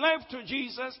their life to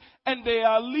Jesus and they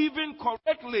are living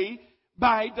correctly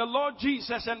by the Lord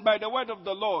Jesus and by the word of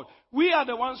the Lord. We are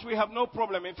the ones we have no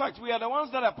problem. In fact, we are the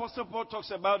ones that Apostle Paul talks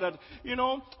about that,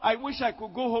 I wish I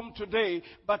could go home today,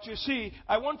 but you see,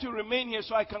 I want to remain here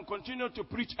so I can continue to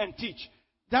preach and teach.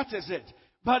 That is it.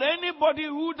 But anybody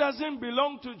who doesn't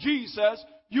belong to Jesus,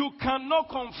 you cannot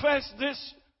confess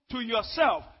this to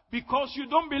yourself because you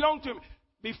don't belong to him.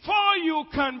 Before you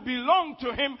can belong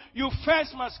to him, you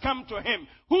first must come to him.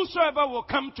 Whosoever will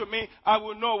come to me, I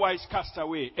will no wise cast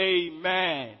away.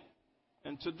 Amen.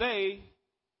 And today,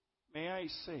 may I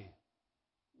say,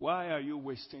 why are you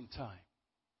wasting time?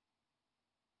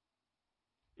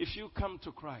 If you come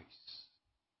to Christ,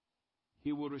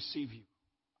 he will receive you.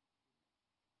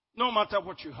 No matter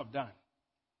what you have done,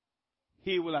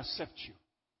 he will accept you.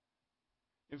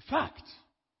 In fact,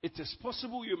 it is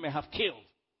possible you may have killed.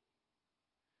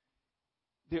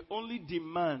 The only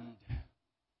demand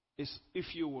is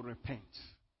if you will repent,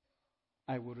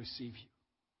 I will receive you.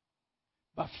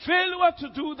 But failure to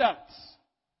do that,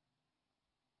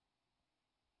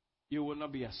 you will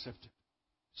not be accepted.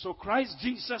 So Christ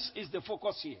Jesus is the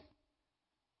focus here.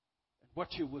 And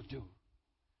what you will do.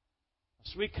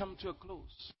 As we come to a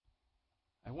close,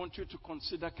 I want you to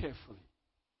consider carefully.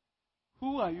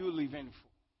 Who are you living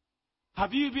for?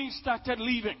 Have you even started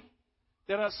living?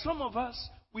 There are some of us,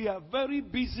 we are very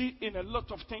busy in a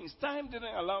lot of things. Time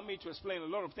didn't allow me to explain a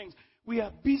lot of things. We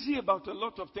are busy about a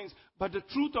lot of things. But the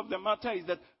truth of the matter is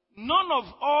that none of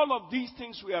all of these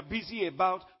things we are busy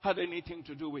about had anything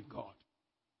to do with God.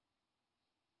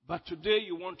 But today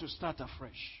you want to start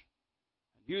afresh.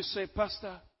 You say,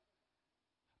 Pastor,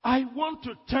 I want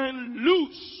to turn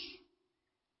loose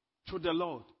to the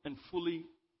Lord and fully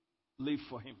live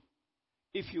for him.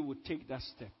 If you would take that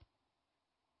step,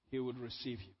 he would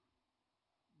receive you.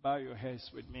 Bow your heads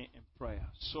with me in prayer,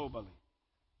 soberly.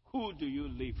 Who do you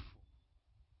live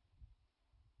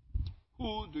for?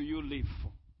 Who do you live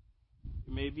for?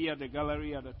 You may be at the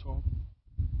gallery at the top.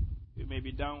 You may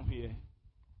be down here.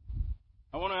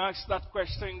 I want to ask that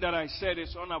question that I said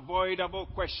is unavoidable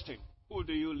question. Who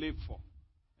do you live for?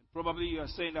 And probably you are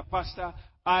saying, Pastor,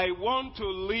 I want to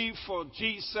live for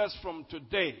Jesus from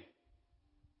today.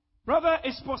 Brother,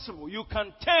 it's possible. You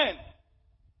can turn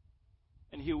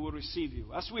and he will receive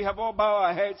you. As we have all bowed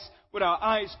our heads with our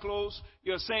eyes closed,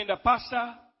 you're saying that,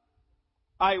 Pastor,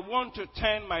 I want to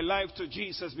turn my life to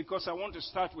Jesus because I want to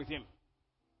start with him.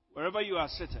 Wherever you are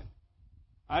sitting,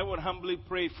 I would humbly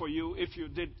pray for you. If you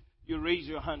did, you raise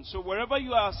your hand. So wherever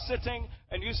you are sitting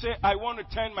and you say, I want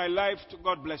to turn my life to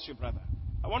God, bless you, brother.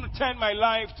 I want to turn my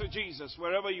life to Jesus,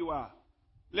 wherever you are.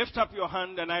 Lift up your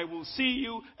hand and I will see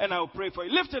you and I will pray for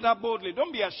you. Lift it up boldly.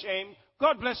 Don't be ashamed.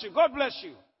 God bless you. God bless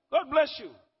you. God bless you.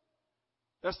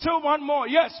 There's still one more.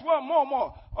 Yes, one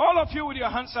more. All of you with your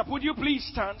hands up. Would you please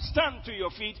stand? Stand to your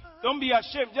feet. Don't be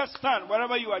ashamed. Just stand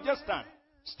wherever you are. Just stand.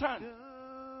 Stand.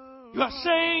 You are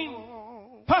saying,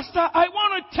 Pastor, I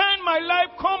want to turn my life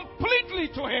completely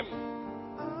to Him.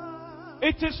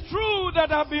 It is true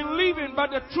that I've been living, but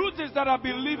the truth is that I've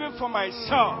been living for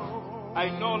myself. I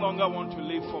no longer want to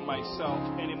live for myself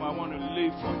anymore. I want to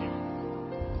live for Him.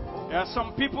 There are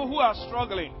some people who are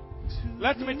struggling.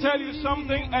 Let me tell you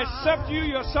something. Except you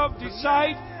yourself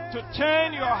decide to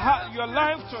turn your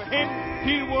life to Him,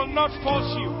 He will not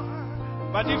force you.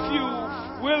 But if you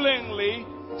willingly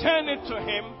turn it to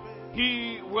Him,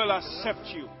 He will accept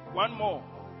you. One more.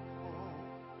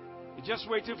 You're just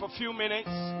waiting for a few minutes.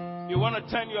 You want to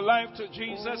turn your life to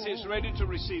Jesus. He's ready to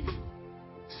receive you.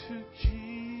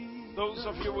 Those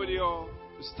of you with your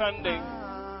standing,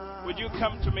 would you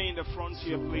come to me in the front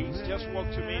here, please? Just walk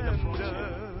to me in the front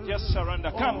here. Just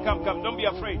surrender. Come. Don't be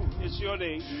afraid. It's your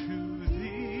day.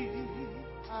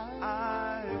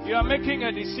 You are making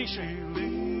a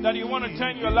decision that you want to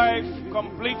turn your life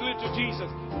completely to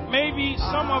Jesus. Maybe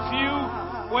some of you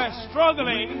were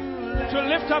struggling to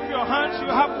lift up your hands. You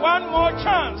have one more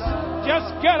chance.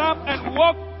 Just get up and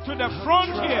walk to the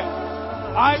front here.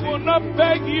 I will not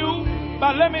beg you,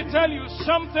 but let me tell you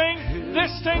something.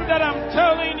 This thing that I'm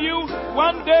telling you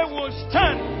one day will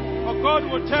stand. For God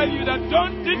will tell you that,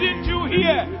 didn't you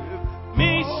hear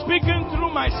me speaking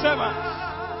through my servants?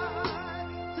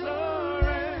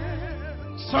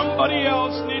 Somebody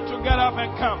else needs to get up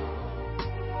and come.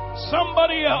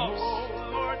 Somebody else.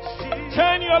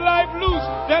 Turn your life loose.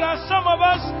 There are some of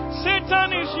us,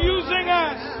 Satan is using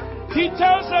us. He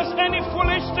tells us any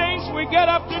foolish things, we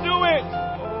get up to do it.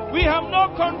 We have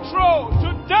no control.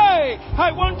 Today,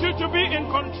 I want you to be in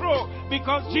control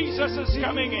because Jesus is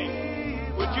coming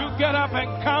in. Would you get up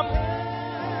and come?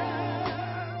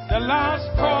 The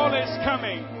last call is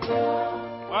coming.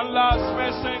 One last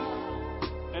person,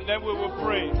 and then we will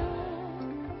pray.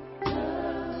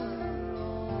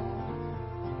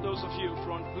 Those of you in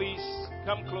front, please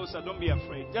come closer. Don't be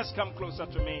afraid. Just come closer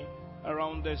to me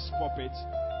around this pulpit.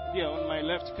 Here on my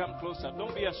left, come closer.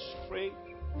 Don't be afraid.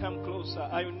 Come closer.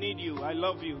 I need you. I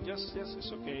love you. Just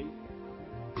it's okay.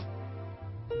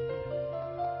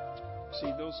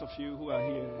 See, those of you who are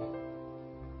here,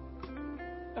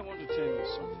 I want to tell you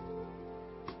something.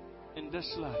 In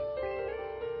this life,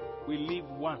 we live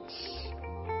once.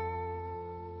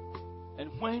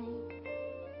 And when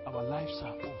our lives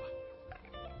are over,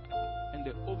 and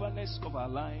the overness of our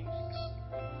lives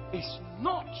is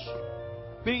not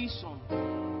based on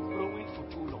growing for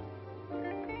too long.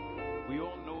 We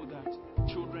all know that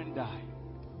children die.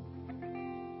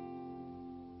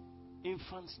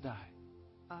 Infants die.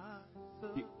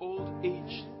 The old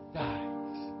age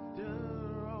dies.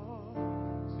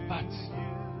 But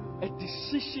a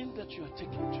decision that you are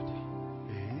taking today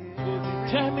will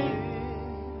determine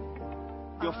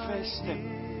your first step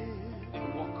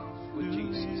in walk with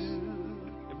Jesus.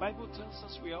 The Bible tells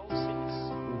us we are all sinners.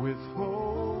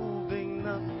 Withholding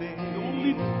nothing. The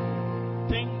only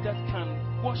thing that can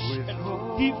wash and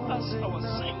forgive us our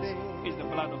sins is the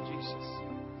blood of Jesus.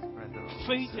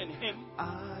 Faith in Him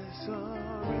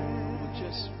will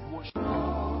just wash you.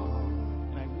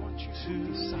 And I want you to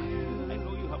decide. I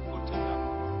know you have gotten up.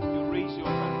 You raise your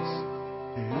hands.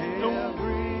 No,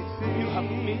 you have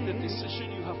made the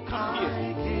decision. You have come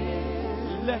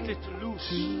here. Let it loose.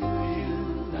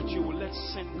 That you will let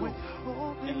sin go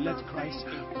and let Christ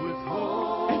in.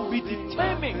 And be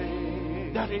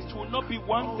determined that it will not be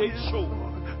one day show.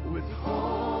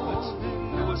 But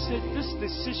you will say, this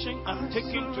decision I'm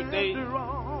taking today,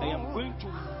 I am going to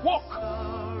walk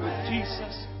with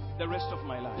Jesus the rest of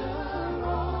my life.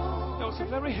 There was a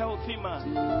very healthy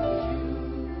man.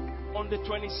 On the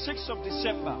 26th of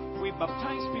December, we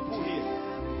baptized people here.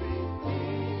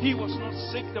 He was not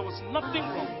sick. There was nothing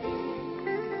wrong.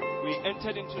 We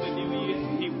entered into the new year.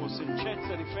 He was in church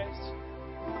 31st.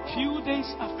 Few days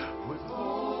after,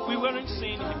 we weren't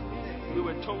seeing him. We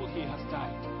were told he has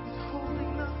died.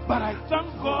 But I thank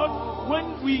God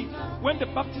when the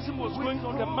baptism was going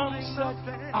on, the man said,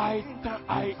 I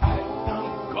thank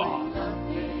God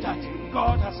that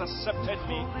God has accepted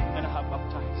me and I have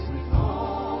baptized.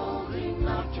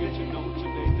 I want you to know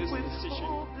today this decision,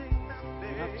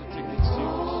 you have to take it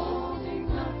serious.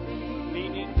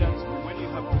 Meaning that when you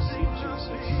have received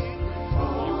Jesus,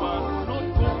 you are not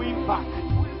going back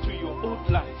to your old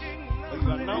life, but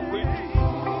you are now going to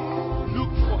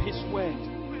look for His word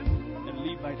and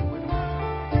live by the word of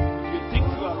God. If you think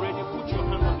you are ready, put your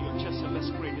hand on your chest and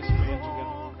let's pray this prayer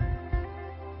together.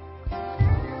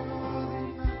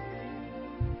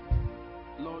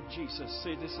 Lord Jesus,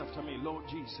 say this after me. Lord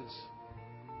Jesus,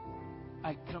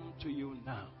 I come to you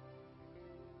now.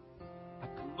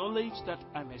 Acknowledge that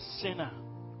I'm a sinner.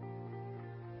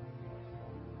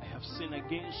 have sinned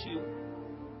against you.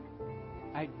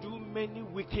 I do many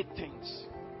wicked things,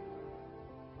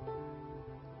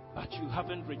 but you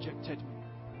haven't rejected me.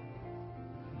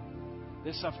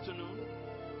 This afternoon,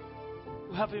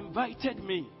 you have invited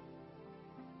me,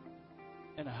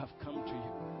 and I have come to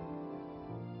you.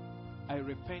 I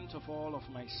repent of all of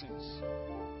my sins.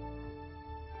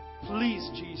 Please,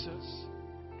 Jesus,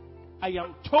 I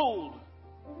am told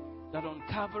that on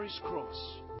Calvary's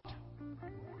cross,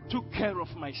 took care of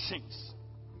my sins.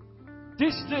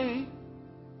 This day,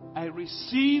 I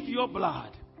receive your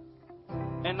blood,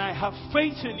 and I have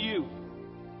faith in you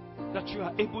that you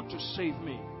are able to save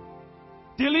me.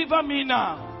 Deliver me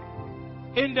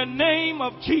now, in the name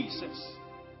of Jesus.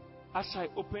 As I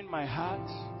open my heart,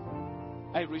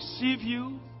 I receive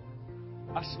you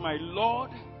as my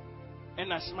Lord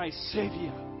and as my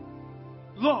Savior.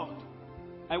 Lord,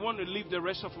 I want to live the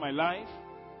rest of my life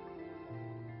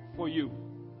for you.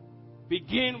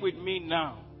 Begin with me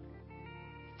now.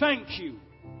 Thank you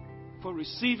for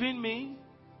receiving me,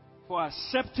 for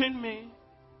accepting me.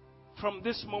 From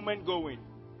this moment going,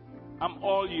 I'm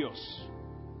all yours.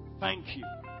 Thank you.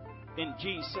 In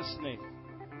Jesus' name.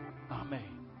 Amen.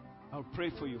 I'll pray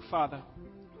for you. Father,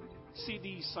 see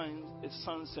these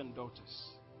sons and daughters.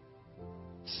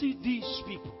 See these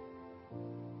people.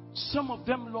 Some of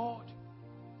them, Lord,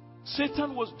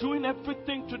 Satan was doing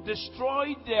everything to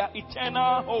destroy their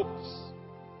eternal hopes.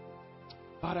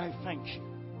 But I thank you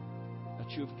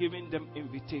that you've given them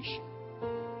invitation.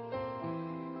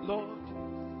 Lord,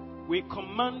 we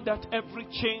command that every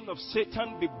chain of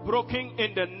Satan be broken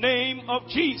in the name of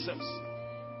Jesus.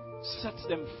 Set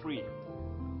them free.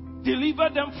 Deliver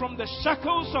them from the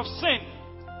shackles of sin,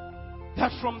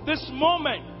 that from this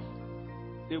moment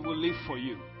they will live for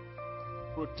you.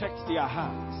 Protect their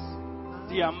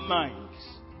hearts, their minds,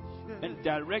 and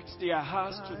direct their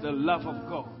hearts to the love of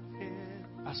God.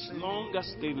 As long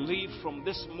as they live from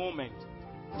this moment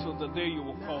till the day you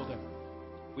will call them.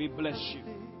 We bless you.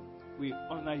 We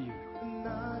honor you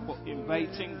for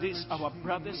inviting these our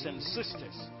brothers and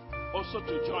sisters also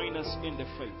to join us in the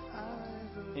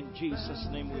faith. In Jesus'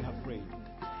 name we have prayed.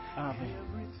 Amen.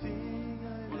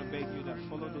 I want to beg you that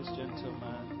follow this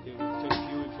gentleman. They will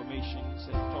take you information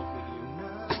and talk with you,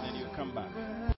 and then you come back.